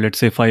forward, let's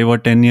say 5 or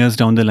 10 years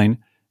down the line,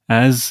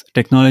 as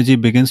technology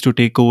begins to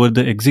take over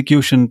the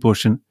execution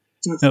portion,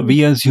 we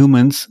Absolutely. as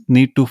humans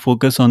need to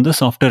focus on the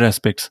softer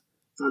aspects,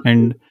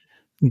 and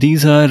Absolutely.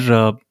 these are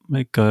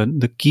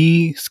the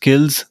key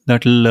skills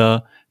that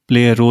will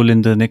play a role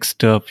in the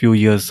next few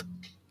years.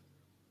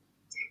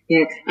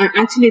 Yeah,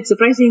 actually, it's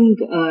surprising.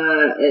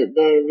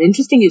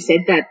 Interesting you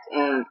said that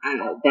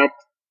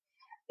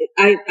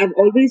I've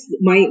always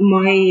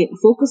my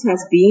focus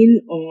has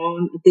been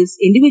on this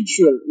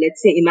individual.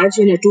 Let's say,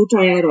 imagine a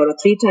two-tier or a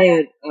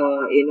three-tier,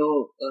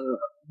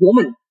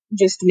 woman,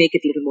 just to make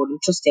it a little more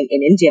interesting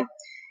in India,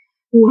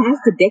 who has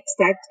the deck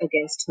stacked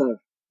against her.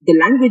 The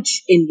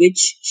language in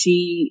which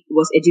she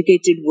was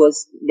educated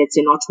was, let's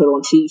say, not her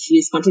own. She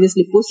is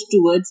continuously pushed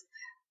towards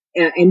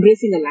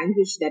embracing a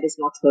language that is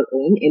not her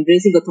own,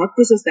 embracing a thought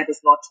process that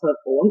is not her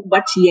own,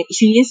 but she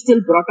is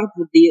still brought up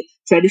with the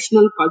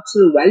traditional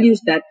cultural values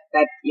that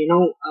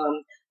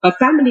her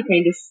family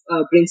kind of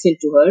brings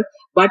into her.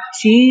 But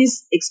she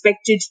is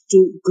expected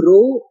to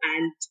grow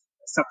and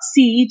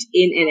succeed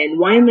in an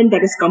environment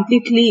that is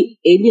completely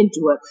alien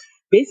to her.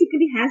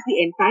 Basically, has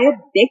the entire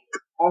deck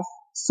of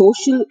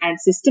social and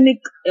systemic,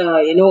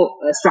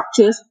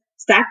 structures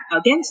stacked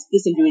against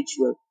this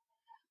individual,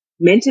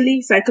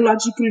 mentally,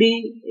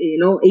 psychologically,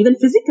 even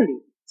physically.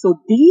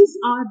 So these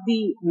are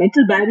the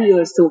mental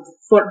barriers. So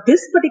for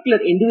this particular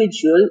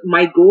individual,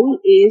 my goal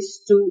is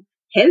to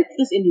help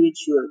this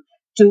individual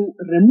to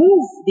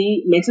remove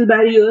the mental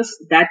barriers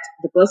that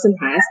the person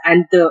has.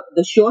 And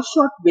the sure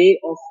short way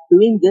of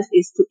doing this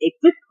is to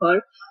equip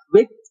her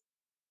with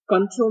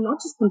control, not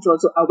just control,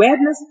 so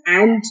awareness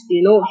and,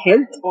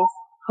 health of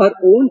her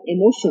own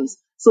emotions.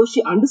 So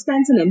she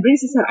understands and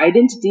embraces her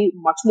identity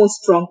much more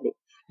strongly.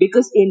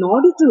 Because in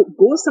order to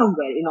go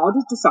somewhere, in order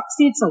to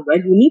succeed somewhere,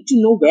 you need to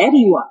know where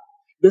you are.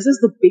 This is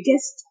the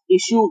biggest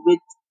issue with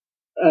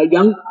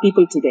young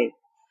people today.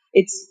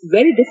 It's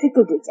very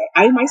difficult.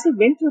 I myself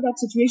went through that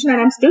situation and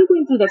I'm still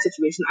going through that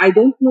situation. I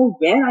don't know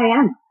where I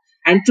am.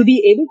 And to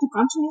be able to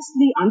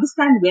continuously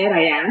understand where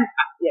I am,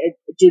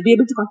 to be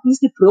able to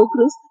continuously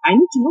progress, I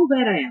need to know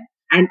where I am.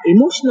 And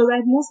emotional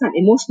awareness and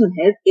emotional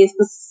health is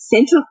the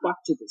central part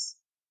to this.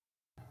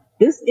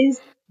 This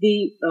is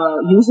the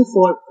user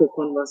for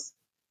Converse.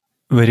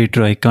 Very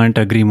true. I can't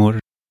agree more.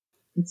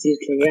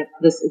 Absolutely, yeah.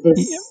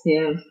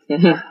 Yeah,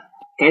 Yeah,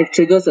 kind of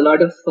triggers a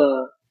lot of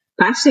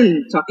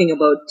passion talking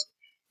about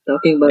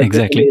this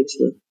exactly.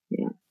 individual.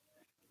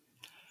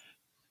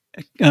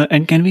 Yeah.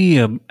 And can we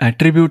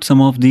attribute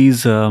some of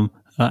these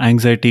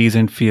anxieties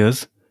and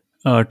fears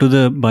to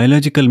the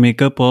biological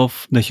makeup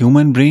of the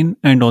human brain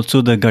and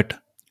also the gut.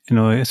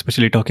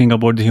 Especially talking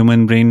about the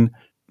human brain,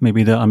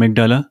 maybe the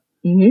amygdala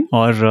Mm-hmm.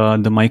 or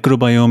the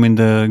microbiome in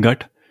the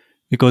gut,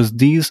 because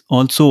these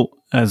also,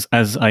 as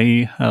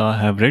I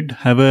have read,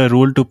 have a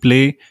role to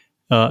play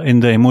in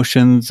the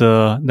emotions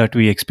that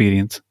we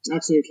experience.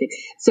 Absolutely.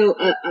 So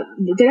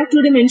there are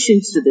two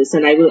dimensions to this,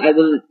 and I will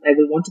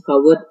want to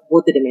cover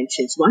both the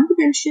dimensions. One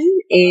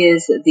dimension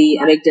is the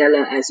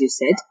amygdala, as you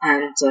said,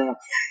 and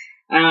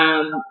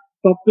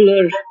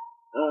popular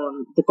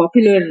the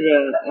popular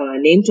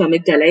name to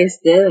amygdala is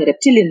the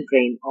reptilian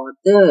brain, or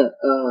the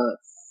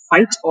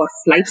fight or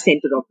flight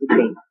center of the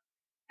brain.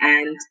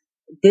 And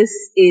this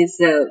is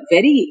a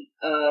very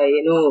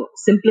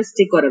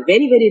simplistic or a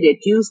very very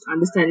reduced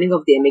understanding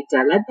of the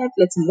amygdala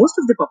that most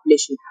of the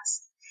population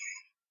has.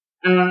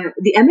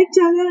 The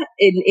amygdala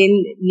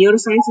in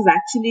neuroscience is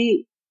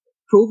actually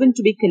proven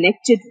to be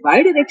connected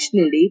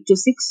bidirectionally to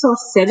six or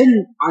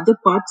seven other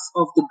parts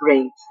of the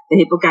brain: the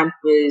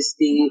hippocampus,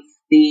 the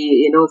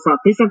from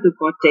prefrontal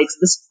cortex,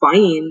 the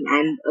spine,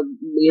 and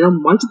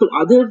multiple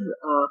other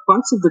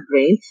parts of the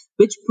brain,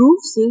 which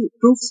proves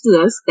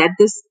to us that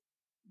this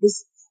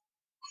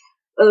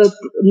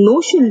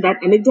notion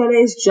that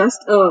amygdala is just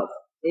a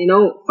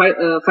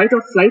fight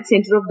or flight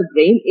center of the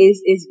brain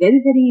is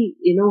very very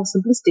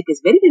simplistic,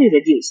 is very very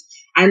reduced.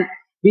 And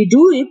we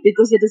do it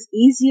because it is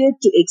easier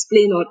to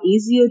explain or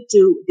easier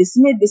to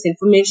disseminate this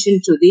information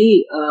to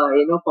the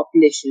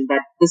population,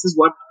 that this is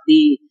what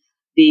the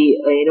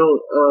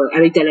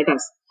amygdala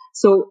does.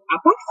 So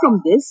apart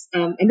from this,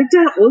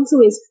 amygdala also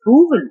is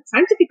proven,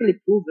 scientifically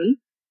proven,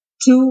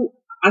 to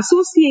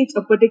associate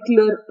a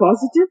particular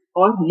positive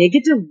or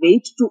negative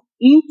weight to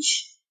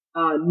each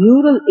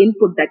neural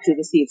input that you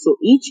receive. So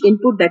each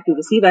input that you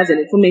receive as an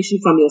information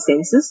from your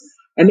senses,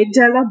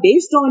 amygdala,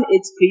 based on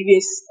its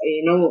previous,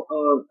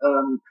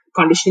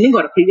 conditioning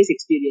or previous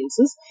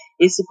experiences,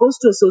 is supposed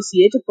to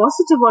associate a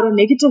positive or a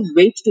negative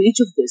weight to each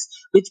of this,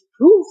 which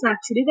proves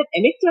actually that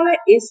amygdala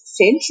is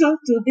central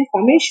to the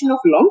formation of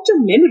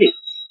long-term memory.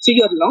 So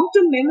your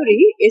long-term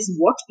memory is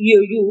what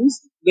you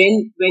use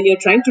when you're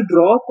trying to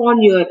draw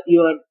upon your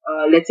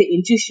let's say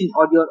intuition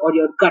or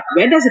your gut.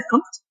 Where does it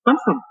come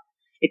from?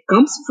 It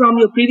comes from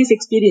your previous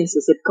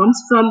experiences. It comes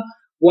from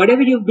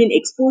whatever you've been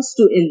exposed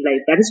to in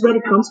life. That is where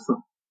it comes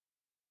from.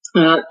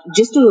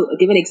 Just to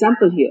give an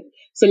example here.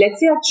 So let's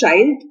say a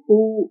child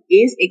who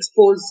is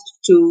exposed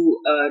to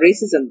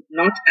racism,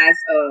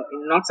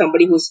 not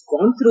somebody who's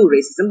gone through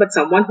racism, but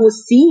someone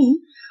who's seen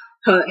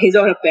his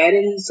or her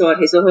parents or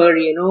his or her,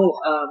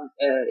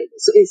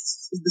 so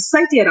is the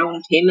society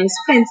around him, his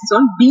friends, and so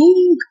on,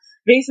 being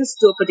racist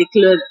to a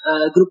particular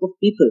group of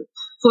people.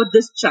 For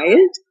this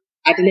child,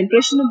 at an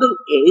impressionable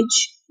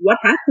age, what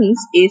happens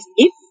is,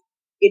 if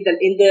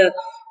in the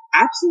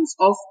absence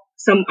of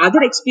some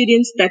other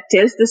experience that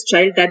tells this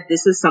child that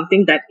this is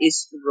something that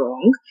is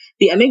wrong,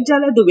 the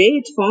amygdala, the way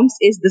it forms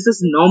is, this is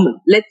normal.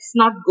 Let's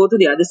not go to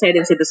the other side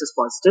and say this is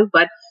positive,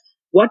 but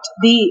what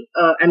the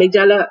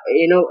amygdala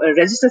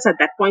registers at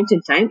that point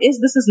in time is,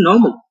 this is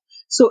normal.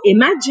 So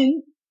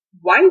imagine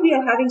why we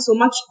are having so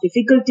much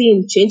difficulty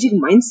in changing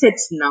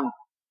mindsets now,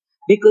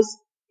 because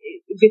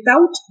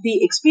without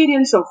the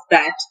experience of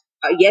that,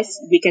 yes,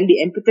 we can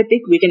be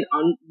empathetic, we can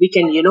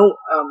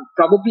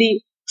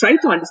probably try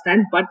to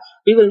understand, but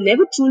we will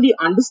never truly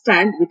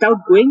understand without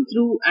going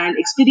through an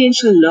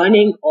experiential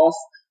learning of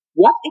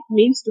what it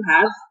means to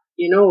have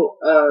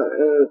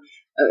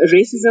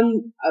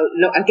racism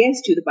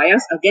against you, the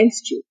bias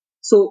against you.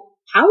 So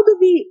how do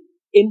we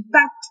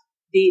impact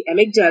the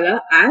amygdala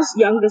as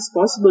young as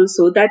possible,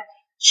 so that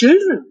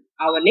children,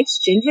 our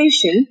next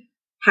generation,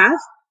 have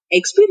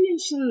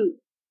experiential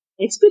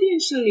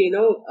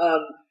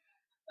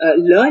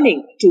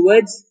learning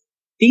towards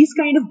these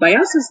kind of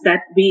biases that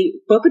we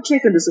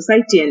perpetrate in the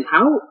society, and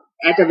how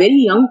at a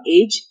very young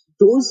age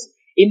those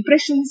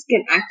impressions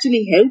can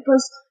actually help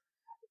us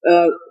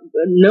uh,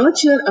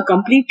 nurture a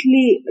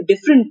completely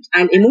different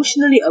and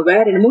emotionally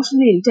aware and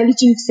emotionally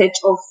intelligent set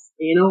of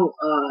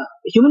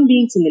human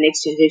beings in the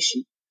next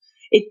generation.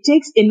 It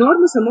takes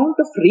enormous amount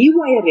of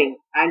rewiring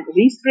and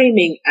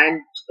reframing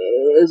and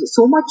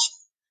so much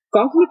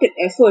cognitive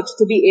effort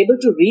to be able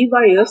to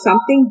rewire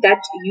something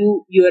that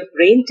your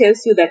brain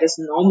tells you that is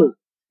normal,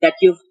 that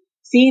you've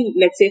seen,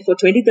 let's say, for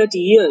 20, 30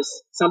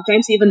 years,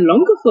 sometimes even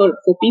longer for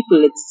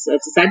people. It's a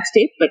sad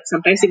state, but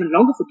sometimes even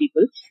longer for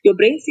people. Your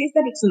brain says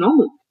that it's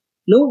normal.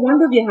 No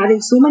wonder we are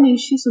having so many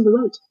issues in the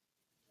world.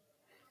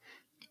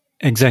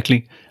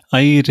 Exactly.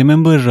 I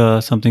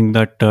remember something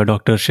that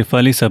Dr.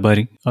 Shifali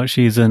Sabari,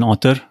 she is an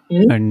author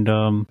Mhm. and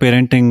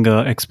parenting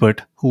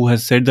expert, who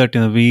has said that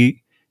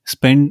we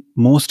spend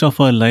most of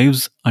our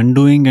lives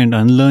undoing and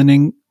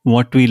unlearning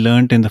what we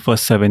learned in the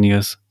first 7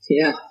 years.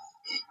 Yeah,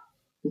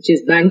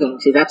 she's bang on.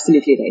 She's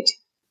absolutely right.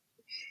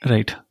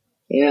 Right.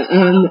 Yeah,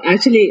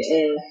 actually,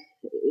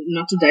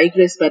 not to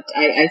digress, but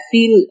I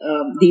feel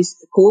these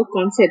core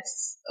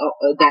concepts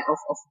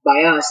of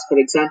bias, for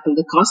example,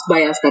 the caste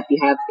bias that we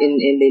have in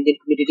the Indian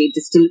community,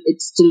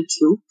 it's still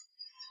true.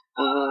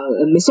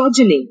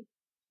 Misogyny,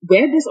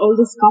 where does all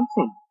this come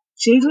from?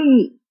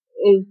 children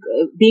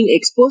being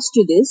exposed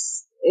to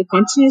this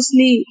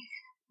continuously,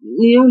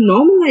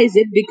 normalize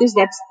it, because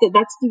that's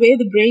the way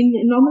the brain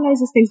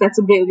normalizes things. That's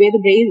the way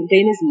the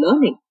brain is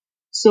learning.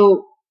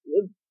 So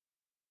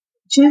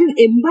children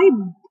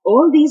imbibe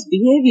all these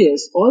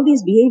behaviors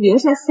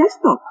as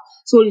self-talk.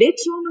 So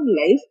later on in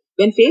life,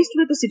 when faced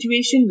with a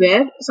situation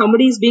where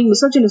somebody is being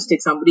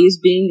misogynistic, somebody is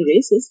being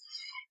racist,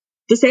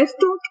 the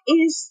self-talk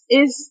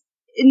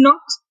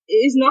not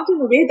is not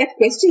in a way that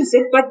questions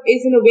it, but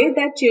is in a way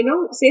that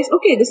says,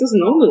 okay, this is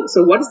normal.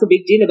 So what is the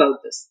big deal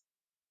about this?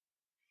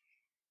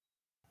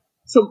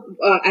 So,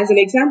 as an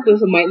example,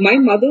 so my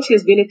mother, she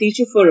has been a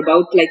teacher for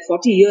about like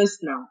 40 years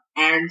now.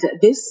 And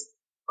this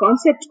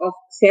concept of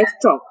self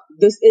talk,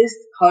 this is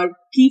her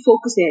key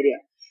focus area.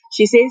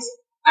 She says,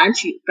 and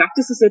she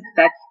practices it,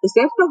 that the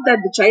self talk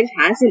that the child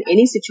has in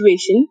any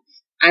situation,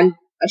 and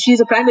she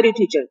is a primary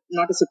teacher,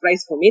 not a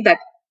surprise for me, that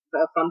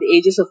from the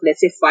ages of,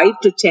 let's say, 5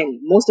 to 10,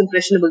 most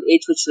impressionable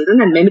age for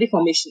children, and memory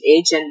formation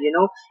age, and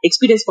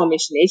experience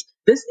formation age,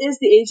 this is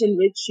the age in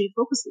which she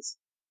focuses.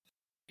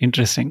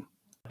 Interesting.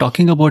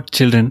 Talking about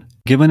children,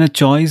 given a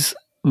choice,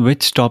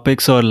 which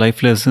topics or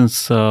life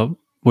lessons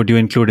would you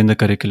include in the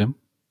curriculum?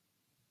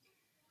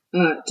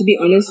 To be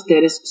honest,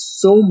 there is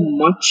so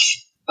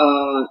much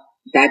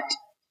that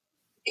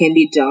can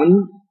be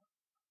done,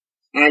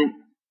 and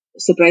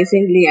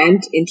surprisingly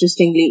and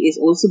interestingly is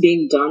also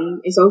being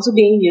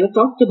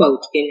talked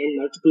about in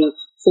multiple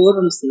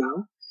forums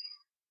now.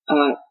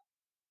 Uh,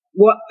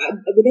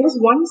 there is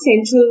one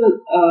central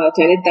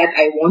tenet that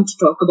I want to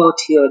talk about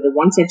here. The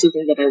one central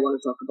thing that I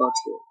want to talk about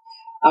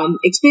here.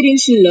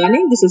 Experiential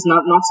learning, this is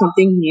not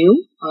something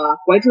new.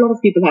 Quite a lot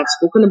of people have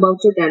spoken about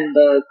it, and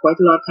quite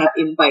a lot have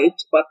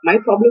imbibed. But my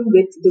problem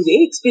with the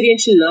way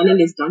experiential learning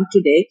is done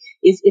today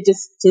is it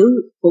is still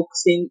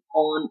focusing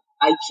on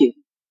IQ.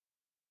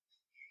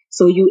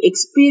 So you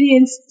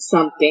experience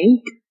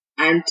something,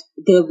 and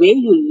the way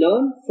you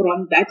learn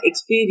from that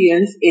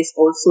experience is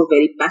also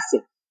very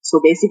passive. So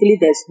basically,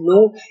 there's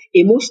no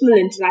emotional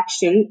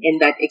interaction in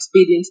that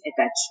experience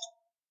attached.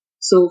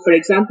 So, for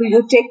example,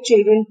 you take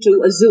children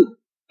to a zoo,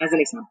 as an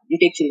example. You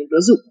take children to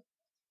a zoo.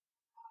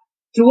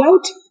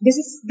 Throughout, this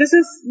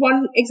is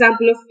one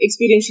example of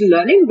experiential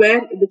learning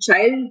where the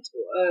child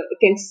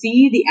can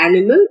see the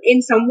animal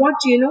in somewhat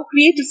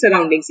created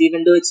surroundings,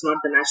 even though it's not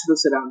the natural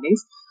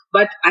surroundings.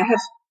 But I have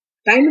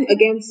time and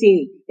again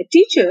seen the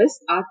teachers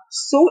are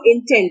so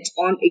intent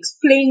on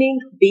explaining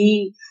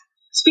the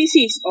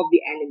species of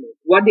the animal,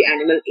 what the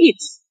animal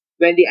eats,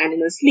 when the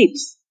animal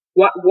sleeps,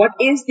 what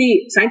is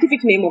the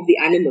scientific name of the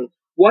animal,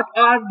 what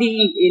are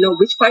the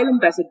which phylum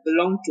does it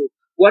belong to,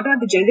 what are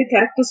the gender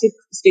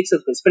characteristics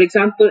of this. For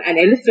example, an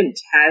elephant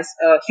has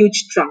a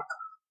huge trunk.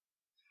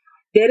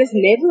 There is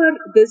never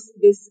this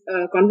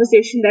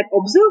conversation that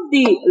observe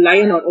the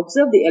lion or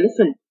observe the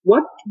elephant.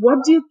 What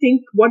do you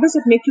think? What does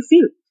it make you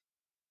feel?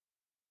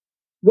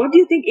 What do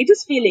you think it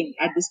is feeling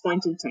at this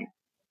point in time?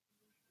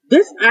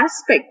 This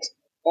aspect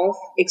of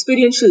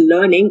experiential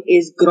learning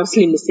is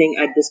grossly missing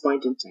at this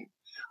point in time.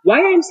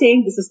 Why I'm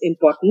saying this is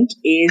important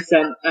is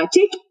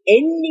take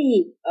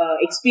any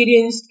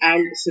experienced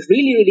and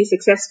really, really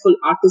successful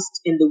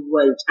artist in the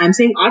world. I'm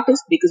saying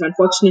artist because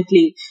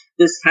unfortunately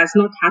this has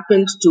not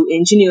happened to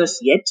engineers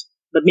yet,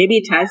 but maybe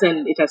it has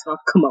and it has not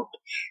come out.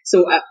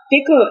 So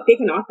take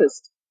an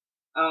artist.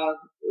 Uh,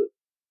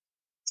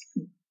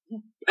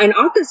 an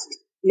artist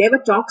never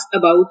talks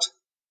about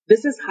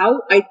this is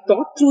how I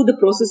thought through the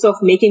process of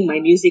making my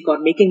music or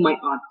making my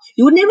art.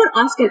 You would never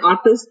ask an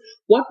artist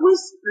what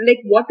is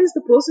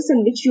the process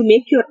in which you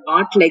make your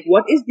art, like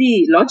what is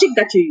the logic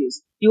that you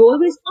use. You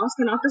always ask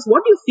an artist,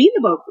 what do you feel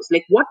about this?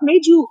 Like what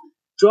made you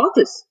draw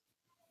this?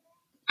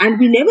 And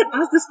we never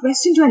ask this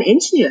question to an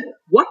engineer.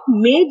 What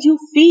made you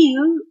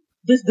feel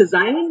this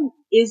design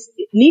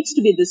needs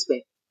to be this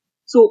way?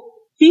 So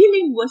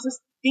feeling versus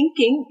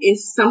thinking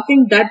is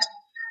something that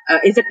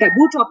is a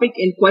taboo topic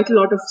in quite a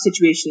lot of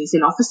situations,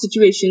 in office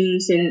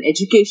situations, in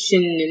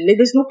education, and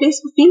there's no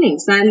place for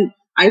feelings. And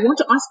I want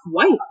to ask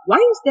why? Why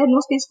is there no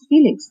space for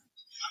feelings?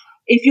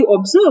 If you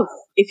observe,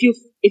 if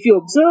you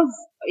observe,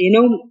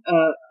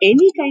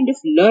 any kind of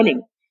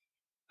learning,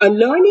 a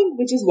learning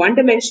which is one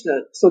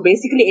dimensional. So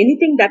basically,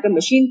 anything that a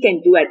machine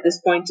can do at this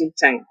point in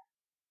time,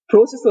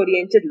 process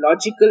oriented,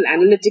 logical,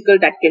 analytical,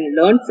 that can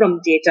learn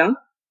from data,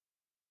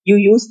 you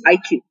use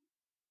IQ.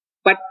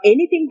 But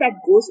anything that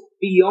goes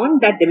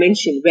beyond that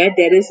dimension, where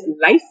there is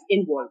life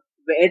involved,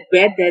 where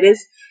there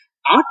is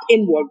art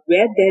involved,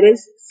 where there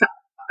is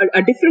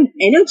a different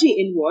energy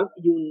involved,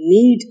 you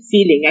need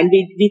feeling. And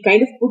we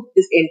kind of put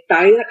this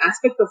entire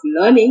aspect of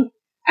learning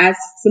as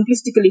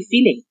simplistically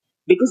feeling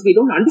because we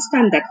don't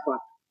understand that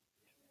part.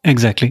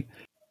 Exactly.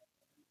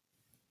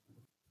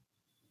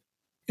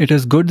 It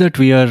is good that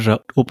we are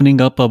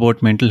opening up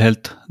about mental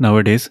health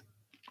nowadays.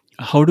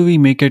 How do we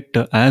make it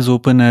as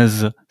open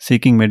as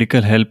seeking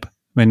medical help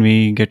when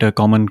we get a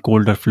common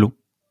cold or flu?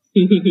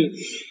 Interesting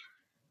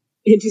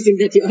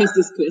that you asked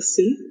this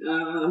question.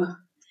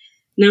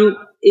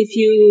 Now, if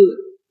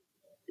you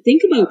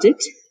think about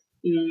it,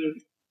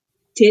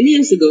 10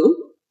 years ago,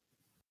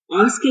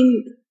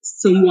 asking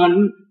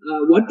someone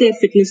what their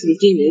fitness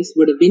routine is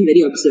would have been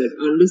very absurd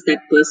unless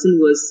that person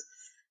was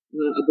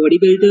a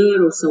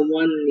bodybuilder or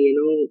someone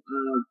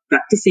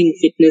practicing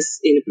fitness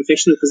in a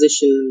professional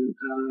position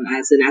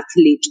as an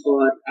athlete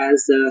or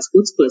as a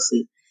sports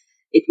person.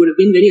 It would have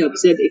been very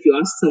absurd if you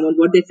asked someone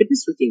what their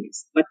fitness routine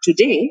is. But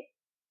today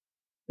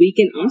we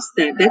can ask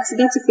that. That's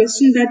a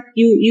question that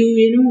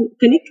you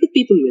connect with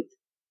people with.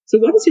 So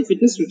what is your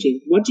fitness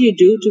routine? What do you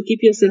do to keep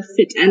yourself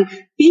fit? And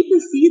people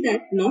see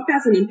that not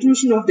as an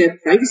intrusion of their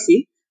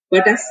privacy,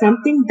 but as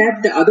something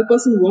that the other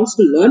person wants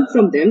to learn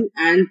from them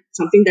and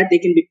something that they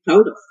can be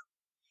proud of.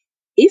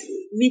 If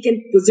we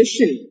can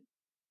position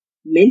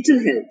mental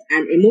health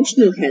and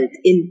emotional health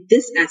in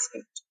this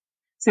aspect,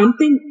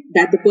 something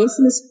that the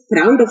person is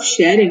proud of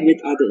sharing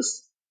with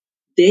others,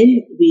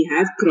 then we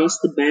have crossed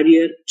the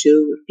barrier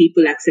to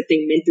people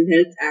accepting mental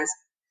health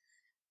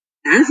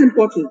as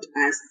important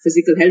as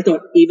physical health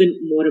or even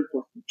more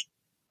important.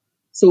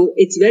 So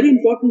it's very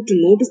important to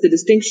notice the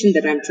distinction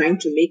that I'm trying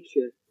to make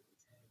here.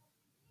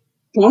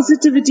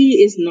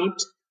 Positivity is not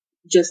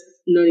just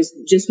no, is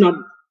just not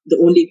the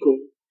only goal.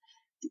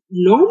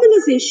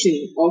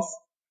 Normalization of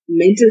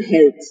mental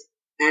health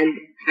and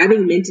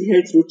having mental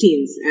health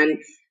routines and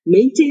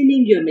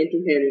maintaining your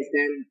mental health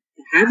and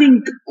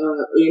having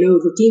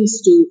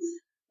routines to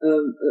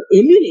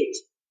emulate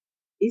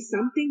is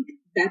something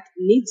that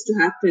needs to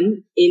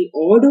happen in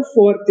order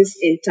for this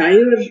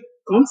entire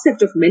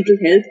concept of mental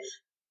health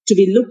to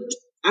be looked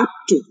up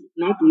to,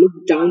 not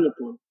looked down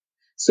upon.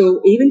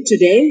 So even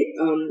today,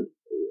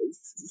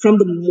 from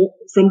the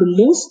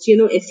most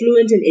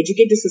affluent and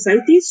educated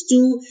societies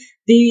to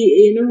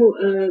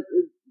the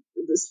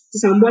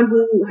someone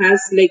who has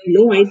like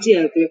no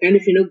idea, kind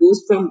of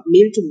goes from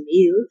meal to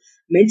meal,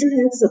 mental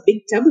health is a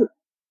big taboo.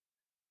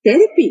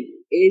 Therapy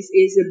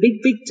is a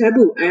big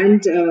taboo,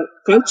 and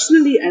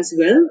culturally as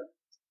well,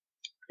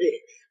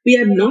 we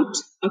are not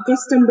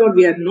accustomed or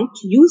we are not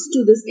used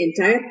to this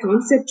entire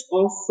concept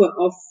of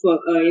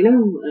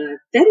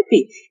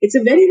therapy. It's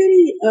a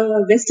very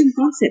Western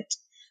concept.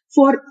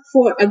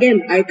 For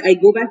again, I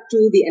go back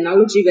to the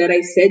analogy where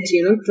I said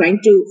trying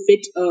to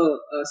fit a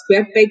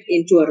square peg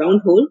into a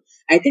round hole.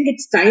 I think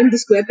it's time the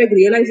square peg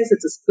realizes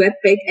it's a square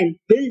peg and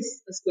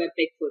builds a square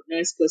peg for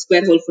a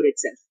square hole for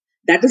itself.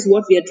 That is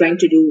what we are trying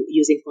to do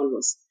using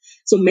Converse.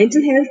 So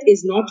mental health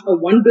is not a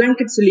one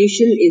blanket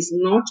solution, is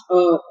not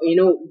a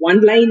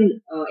one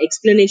line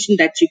explanation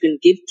that you can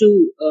give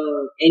to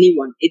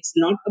anyone. It's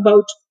not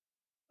about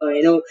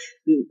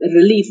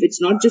relief.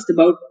 It's not just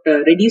about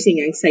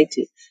reducing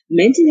anxiety.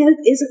 Mental health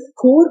is a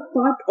core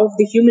part of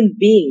the human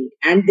being,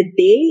 and the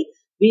day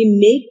we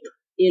make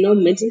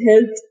mental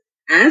health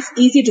as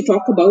easy to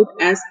talk about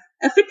as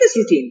a fitness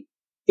routine,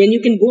 when you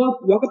can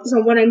walk up to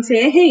someone and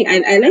say, "Hey,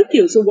 I like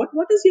you. So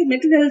what is your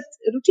mental health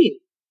routine?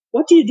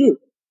 What do you do?"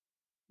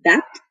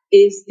 That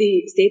is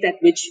the state at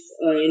which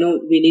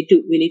we need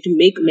to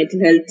make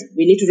mental health.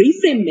 We need to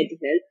reframe mental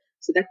health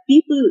so that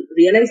people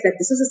realize that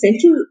this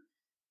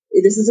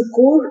is a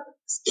core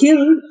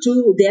skill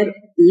to their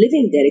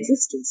living their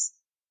existence.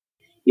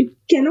 You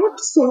cannot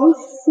solve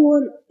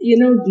for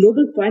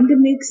global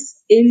pandemics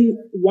in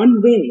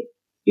one way.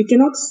 You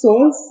cannot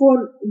solve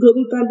for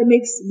global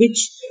pandemics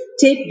which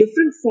take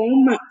different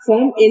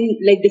form in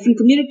like different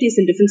communities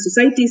in different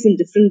societies in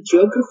different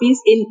geographies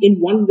in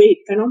one way.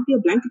 It cannot be a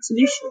blanket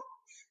solution,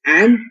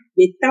 and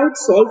without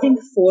solving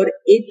for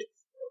it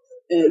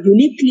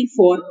uniquely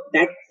for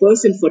that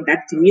person, for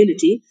that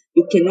community,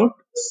 you cannot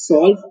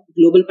solve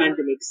global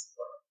pandemics.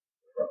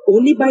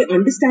 Only by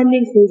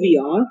understanding who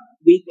we are,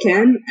 we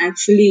can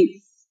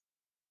actually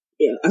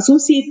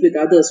associate with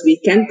others, we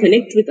can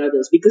connect with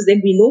others, because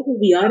then we know who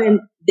we are and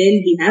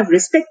then we have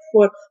respect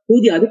for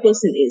who the other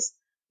person is.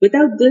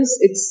 Without this,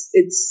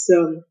 it's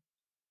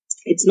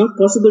not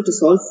possible to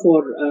solve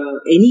for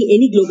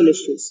any global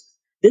issues.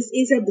 This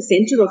is at the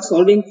center of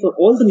solving for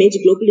all the major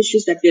global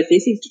issues that we are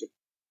facing today.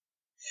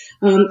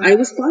 I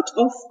was part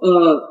of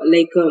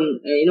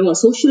a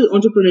social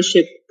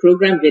entrepreneurship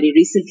program very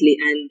recently,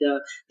 and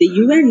the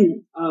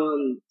UN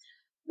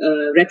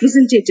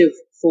representative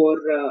for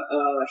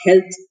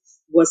health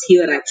was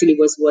here. Actually,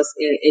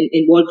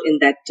 involved in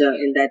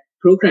that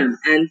program,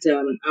 and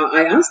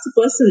I asked the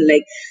person,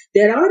 like,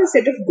 there are a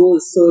set of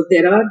goals. So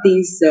there are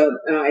these,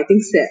 I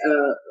think,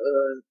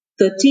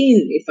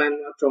 13, if I'm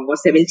not wrong, or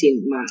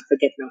 17, I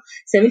forget now,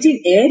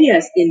 17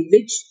 areas in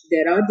which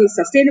there are these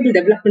sustainable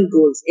development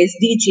goals,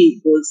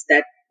 SDG goals,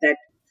 that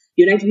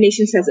United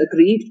Nations has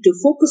agreed to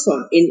focus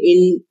on.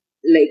 In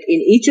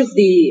each of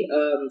the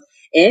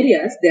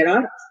areas, there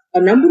are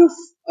a number of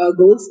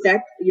goals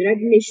that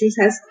United Nations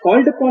has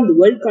called upon the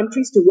world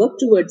countries to work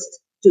towards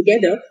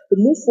together to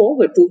move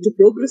forward, to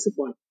progress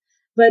upon.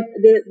 But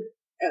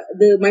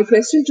my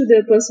question to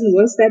the person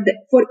was that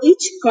for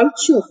each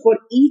culture, for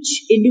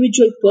each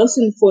individual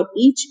person, for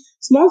each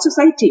small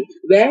society,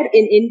 where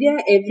in India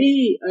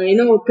every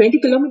 20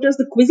 kilometers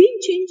the cuisine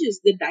changes,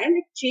 the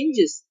dialect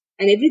changes,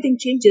 and everything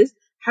changes.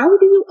 How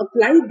do you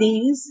apply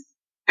these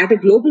at a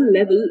global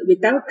level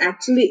without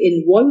actually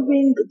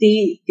involving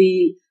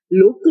the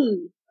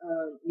local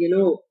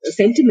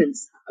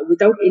sentiments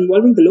without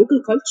involving the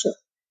local culture.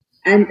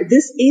 And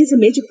this is a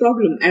major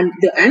problem. And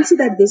the answer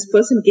that this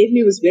person gave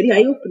me was very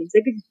eye opening.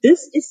 Like,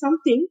 this is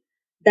something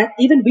that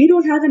even we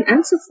don't have an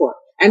answer for.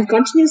 And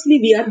continuously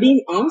we are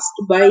being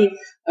asked by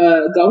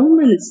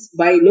governments,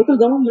 by local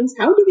governments,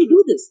 how do we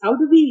do this? How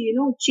do we,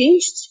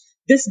 change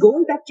this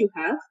goal that you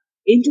have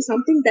into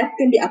something that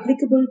can be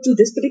applicable to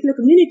this particular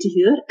community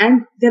here?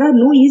 And there are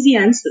no easy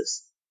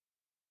answers.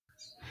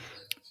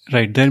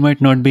 Right. There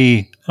might not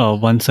be a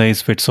one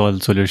size fits all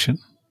solution.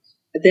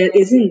 There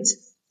isn't,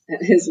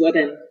 is what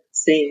I'm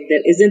saying.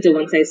 There isn't a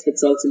one size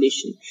fits all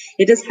solution.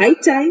 It is high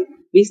time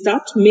we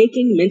start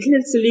making mental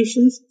health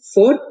solutions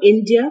for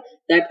India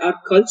that are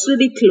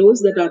culturally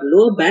close, that are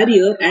lower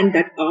barrier, and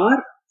that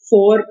are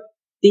for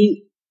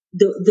the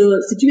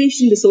the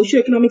situation, the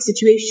socio-economic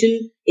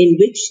situation in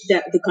which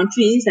the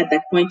country is at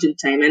that point in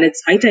time. And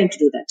it's high time to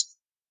do that.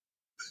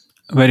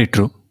 Very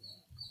true.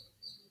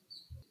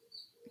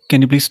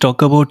 Can you please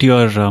talk about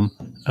your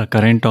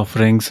current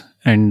offerings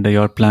and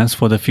your plans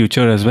for the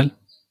future as well?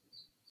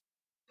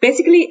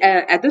 Basically,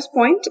 at this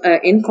point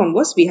in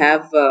Converse, we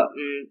have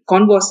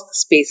Converse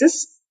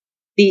Spaces.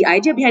 The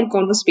idea behind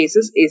Converse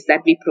Spaces is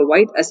that we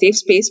provide a safe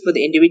space for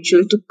the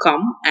individual to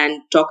come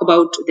and talk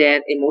about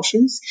their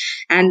emotions.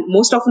 And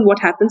most often, what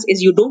happens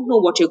is you don't know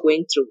what you're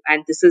going through.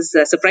 And this is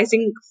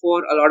surprising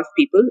for a lot of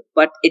people,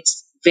 but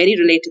it's very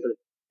relatable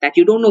that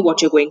you don't know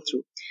what you're going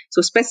through.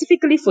 So,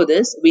 specifically for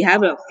this, we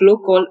have a flow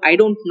called I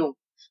Don't Know,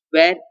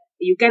 where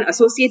you can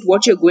associate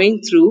what you're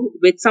going through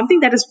with something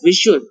that is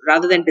visual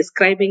rather than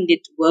describing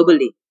it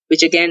verbally,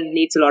 which again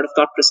needs a lot of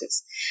thought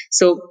process.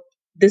 So,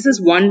 this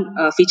is one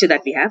feature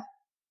that we have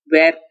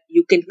where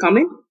you can come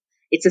in.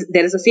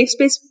 There is a safe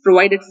space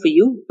provided for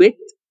you with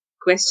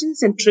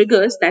questions and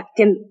triggers that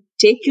can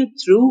take you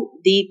through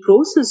the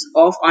process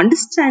of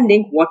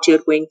understanding what you're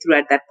going through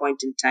at that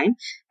point in time,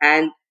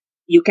 and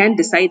you can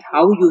decide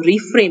how you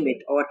reframe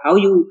it or how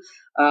you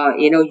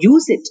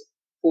use it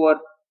for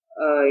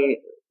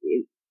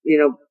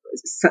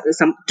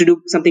some to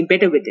do something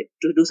better with it,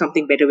 to do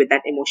something better with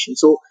that emotion.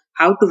 So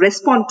how to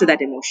respond to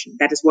that emotion,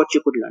 that is what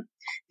you could learn.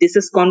 This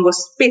is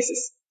Converse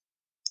Spaces.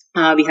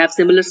 We have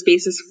similar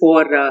spaces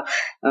for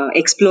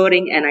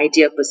exploring an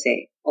idea per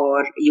se,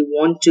 or you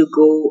want to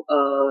go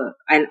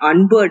and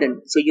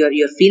unburden. So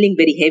you're feeling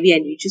very heavy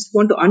and you just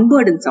want to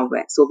unburden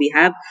somewhere. So we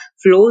have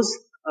flows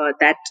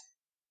that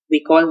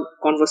we call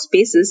Converse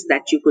spaces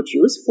that you could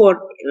use for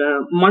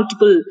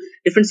multiple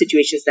different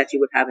situations that you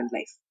would have in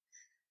life.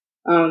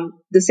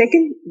 The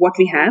second, what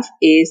we have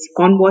is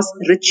Converse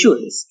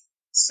rituals.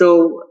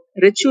 So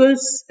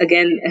rituals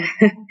again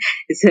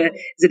is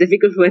a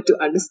difficult word to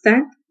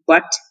understand,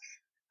 but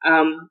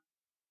um,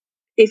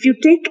 if you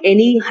take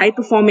any high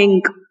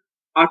performing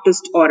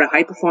artist or a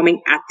high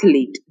performing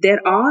athlete,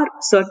 there are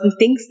certain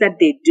things that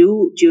they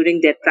do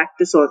during their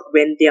practice or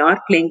when they are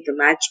playing the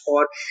match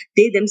or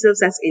they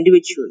themselves as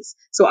individuals.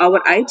 So,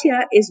 our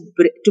idea is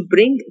to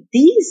bring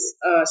these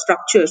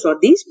structures or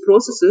these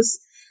processes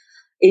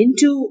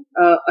into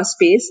a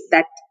space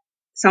that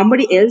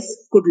somebody else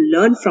could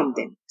learn from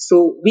them.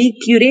 So, we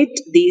curate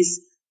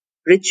these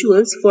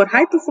rituals for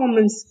high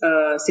performance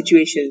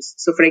situations.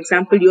 So, for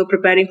example, you're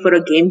preparing for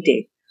a game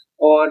day,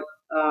 or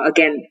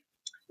again,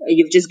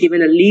 you've just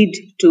given a lead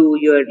to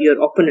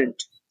your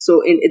opponent.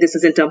 So, this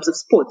is in terms of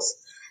sports.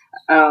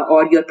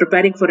 Or you're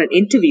preparing for an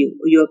interview,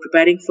 or you're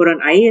preparing for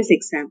an IAS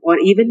exam, or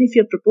even if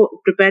you're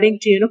preparing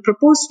to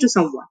propose to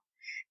someone.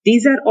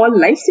 These are all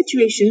life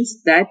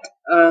situations that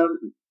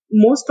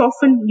most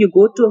often you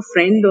go to a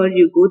friend or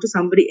you go to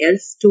somebody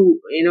else to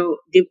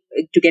give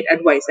to get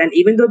advice. And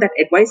even though that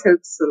advice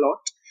helps a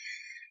lot,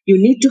 you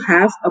need to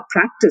have a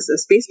practice, a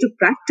space to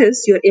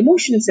practice your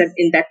emotions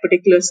in that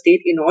particular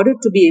state in order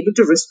to be able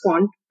to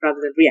respond rather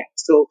than react.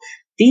 So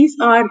these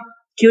are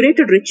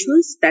curated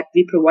rituals that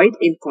we provide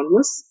in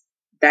Converse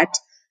that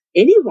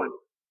anyone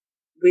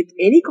with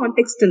any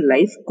context in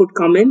life could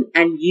come in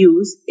and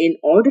use in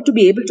order to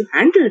be able to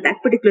handle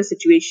that particular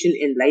situation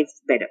in life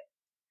better.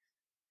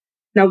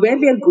 Now, where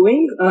we are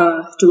going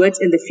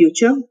towards in the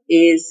future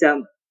is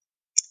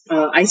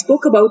I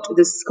spoke about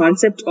this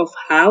concept of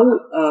how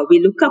we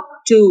look up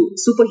to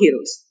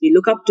superheroes, we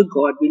look up to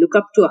God, we look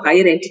up to a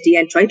higher entity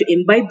and try to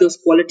imbibe those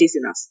qualities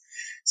in us.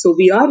 So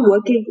we are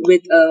working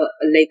with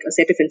like a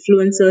set of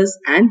influencers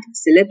and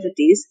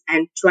celebrities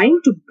and trying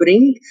to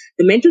bring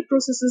the mental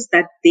processes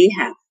that they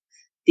have,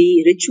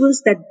 the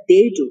rituals that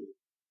they do,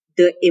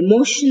 the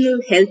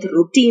emotional health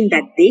routine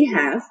that they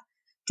have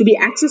to be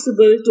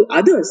accessible to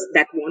others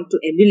that want to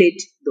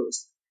emulate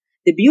those.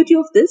 The beauty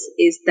of this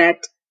is that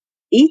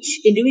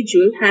each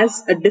individual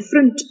has a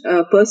different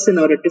person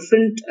or a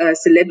different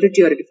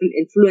celebrity or a different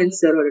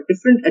influencer or a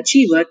different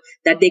achiever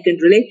that they can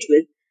relate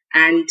with,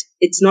 and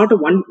it's not a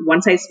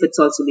one size fits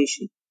all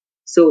solution.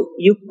 So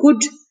you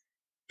could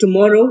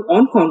tomorrow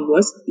on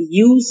Converse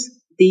use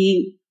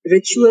the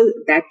ritual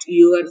that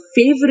your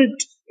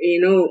favorite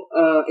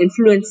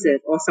influencer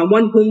or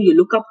someone whom you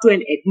look up to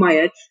and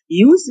admire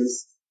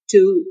uses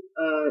to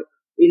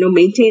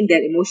maintain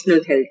their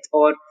emotional health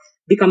or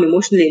become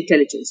emotionally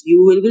intelligent.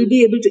 You will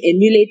be able to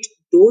emulate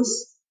those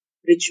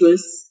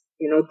rituals,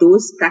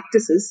 those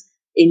practices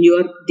in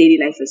your daily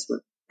life as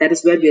well. That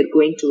is where we are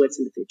going towards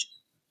in the future.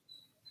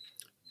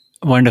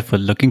 Wonderful.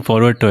 Looking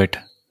forward to it.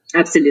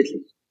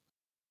 Absolutely.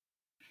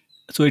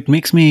 So it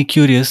makes me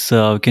curious.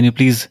 Can you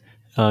please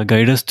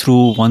guide us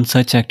through one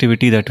such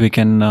activity that we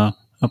can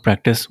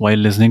practice while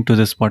listening to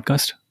this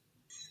podcast?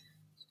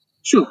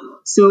 Sure.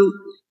 So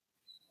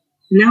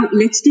now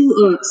let's do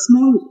a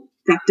small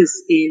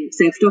practice in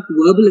self-talk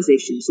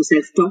verbalization. So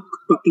self-talk,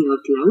 talking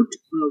out loud,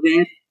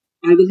 where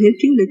I will help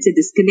you, let's say,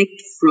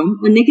 disconnect from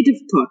a negative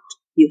thought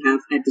you have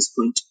at this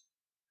point.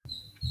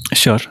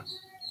 Sure.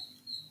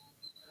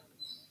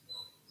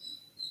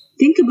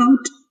 Think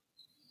about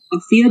a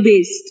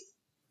fear-based,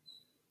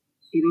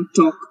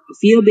 talk, a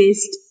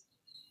fear-based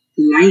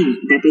line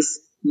that is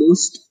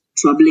most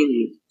troubling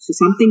you. So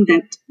something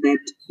that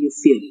you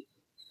fear,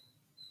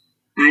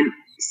 and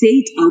say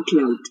it out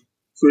loud.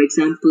 For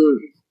example,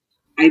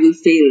 I will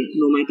fail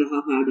no matter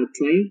how hard I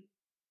try.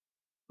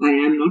 I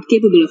am not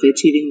capable of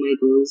achieving my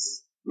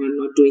goals. I am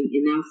not doing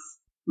enough.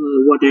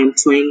 What I am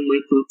trying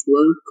might not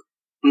work.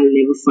 I'll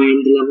never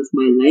find the love of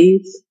my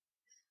life.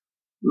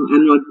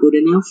 I'm not good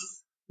enough.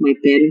 My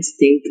parents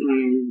think I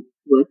am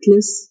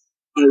worthless.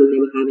 I will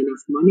never have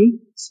enough money.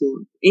 So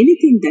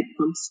anything that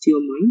comes to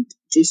your mind,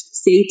 just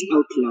say it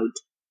out loud.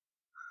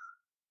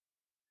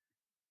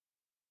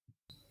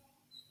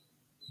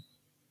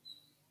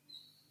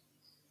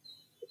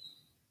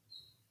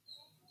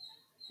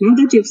 Now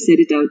that you've said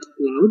it out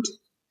loud,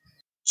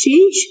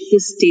 change the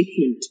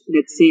statement.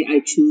 Let's say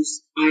I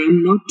choose I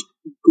am not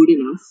good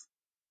enough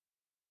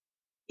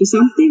to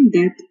something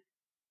that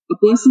a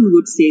person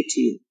would say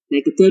to you,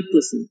 like a third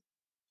person.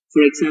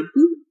 For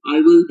example,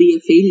 I will be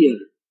a failure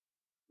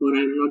or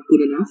I'm not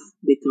good enough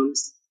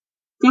becomes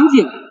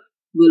Kavya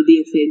will be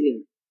a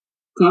failure.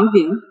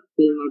 Kavya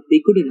will not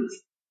be good enough.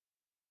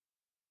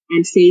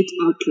 And say it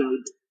out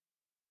loud.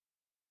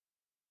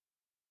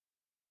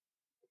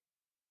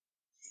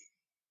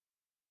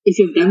 If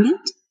you've done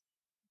that,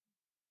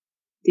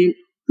 then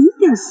who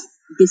does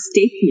the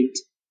statement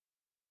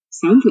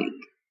sound like?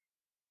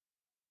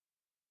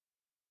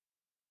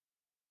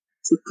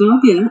 So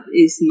Kavya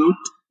is not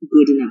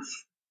good enough,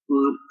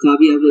 or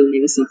Kavya will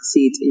never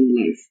succeed in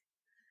life.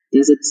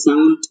 Does it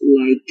sound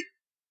like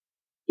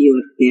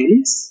your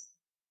parents,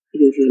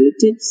 your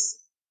relatives,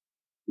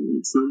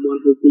 someone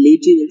who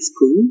bullied you in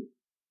school,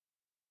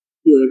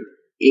 your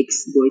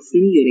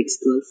ex-boyfriend, your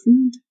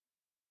ex-girlfriend,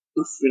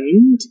 a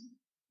friend,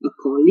 a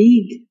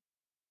colleague,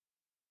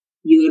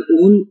 your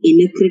own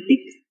inner critic?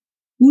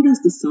 Who does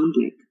this sound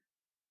like?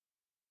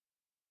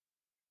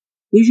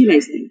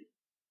 Visualize them.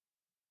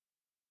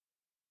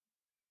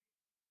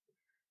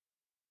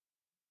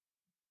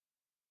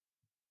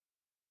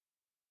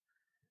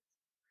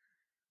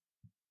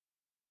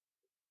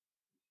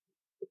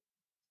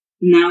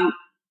 Now,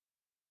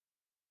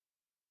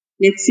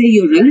 let's say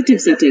your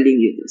relatives are telling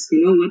you this.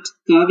 You know what?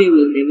 Kavya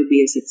will never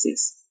be a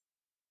success.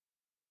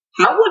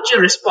 How would you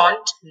respond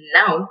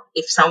now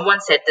if someone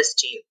said this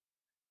to you?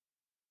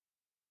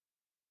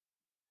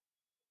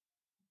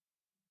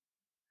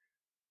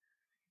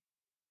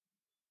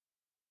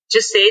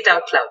 Just say it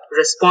out loud.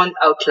 Respond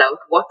out loud.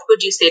 What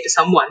would you say to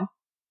someone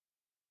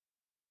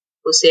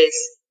who says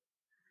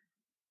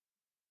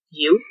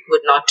you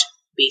would not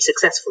be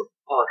successful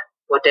or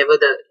whatever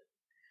the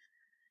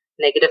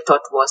negative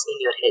thought was in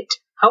your head?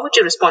 How would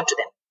you respond to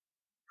them?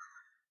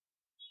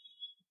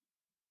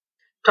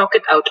 Talk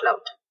it out loud.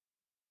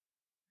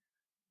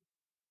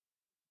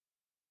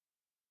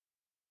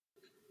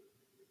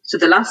 So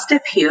the last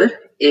step here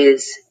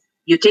is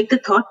you take the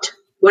thought,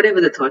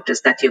 whatever the thought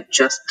is that you've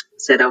just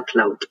said out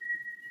loud.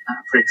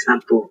 For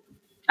example,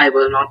 I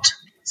will not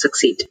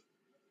succeed.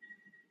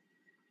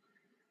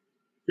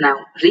 Now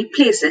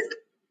replace it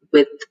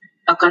with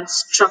a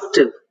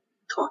constructive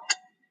thought.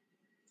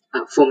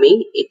 For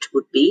me, it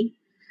would be,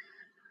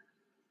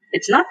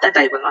 it's not that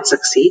I will not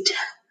succeed.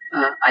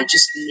 I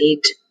just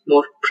need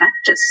more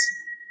practice.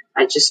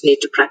 I just need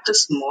to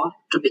practice more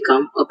to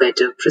become a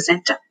better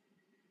presenter.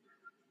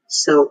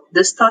 So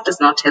this thought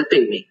is not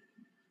helping me.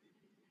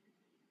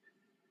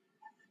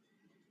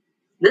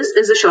 This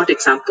is a short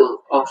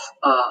example of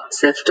a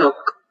self-talk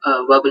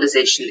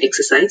verbalization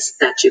exercise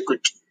that you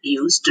could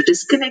use to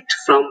disconnect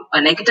from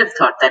a negative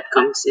thought that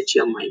comes into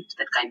your mind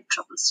that kind of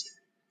troubles you.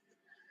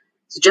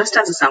 So just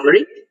as a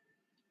summary,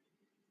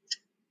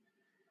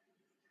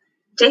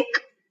 take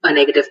a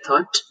negative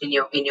thought in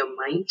your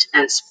mind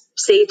and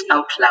say it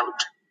out loud.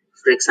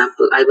 For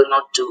example, I will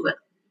not do well.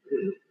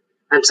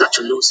 I'm such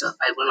a loser.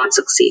 I will not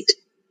succeed.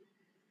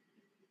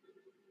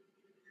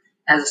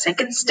 As a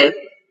second step,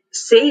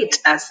 say it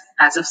as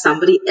if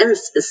somebody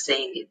else is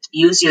saying it.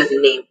 Use your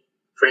name.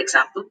 For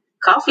example,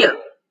 Kavya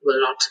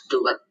will not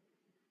do well.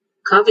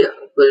 Kavya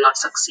will not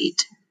succeed.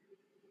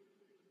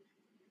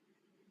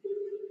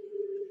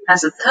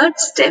 As a third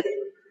step,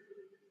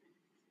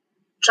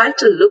 try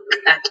to look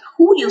at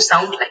who you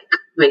sound like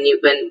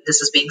when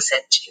this is being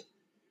said to you.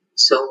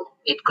 So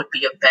it could be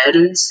your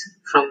parents,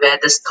 from where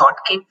this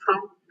thought came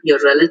from. your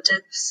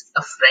relatives,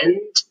 a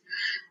friend,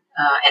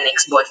 an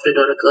ex-boyfriend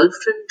or a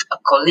girlfriend, a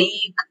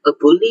colleague, a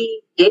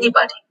bully,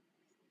 anybody.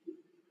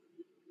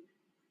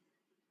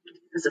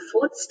 As a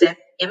fourth step,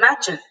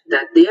 imagine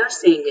that they are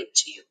saying it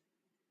to you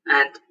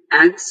and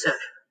answer,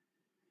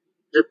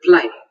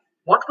 reply.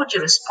 What would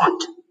you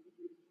respond?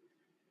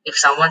 If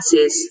someone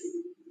says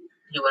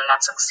you will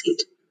not succeed,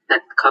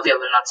 that Kavya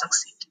will not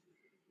succeed,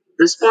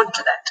 respond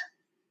to that.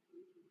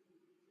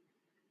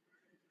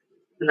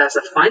 And as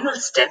a final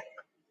step,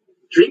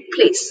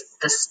 replace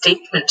the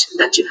statement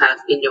that you have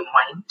in your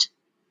mind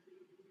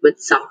with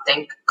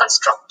something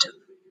constructive.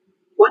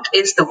 What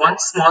is the one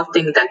small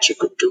thing that you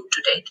could do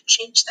today to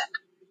change that?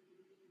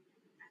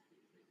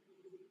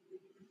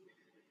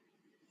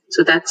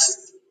 So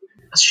that's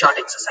a short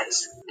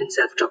exercise in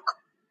self-talk.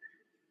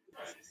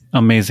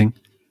 Amazing.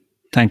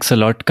 Thanks a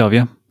lot,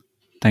 Kavya.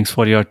 Thanks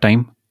for your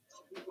time.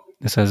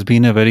 This has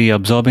been a very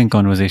absorbing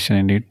conversation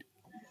indeed.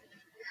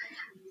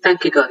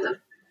 Thank you, Gautam.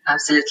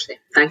 Absolutely.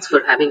 Thanks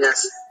for having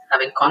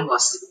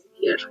Converse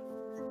here.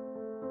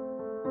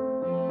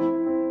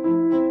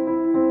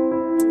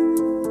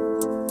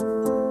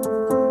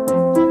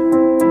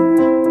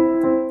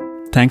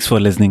 Thanks for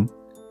listening.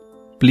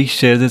 Please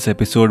share this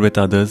episode with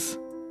others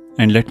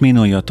and let me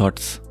know your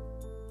thoughts.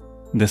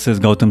 This is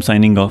Gautam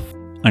signing off.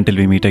 Until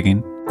we meet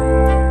again.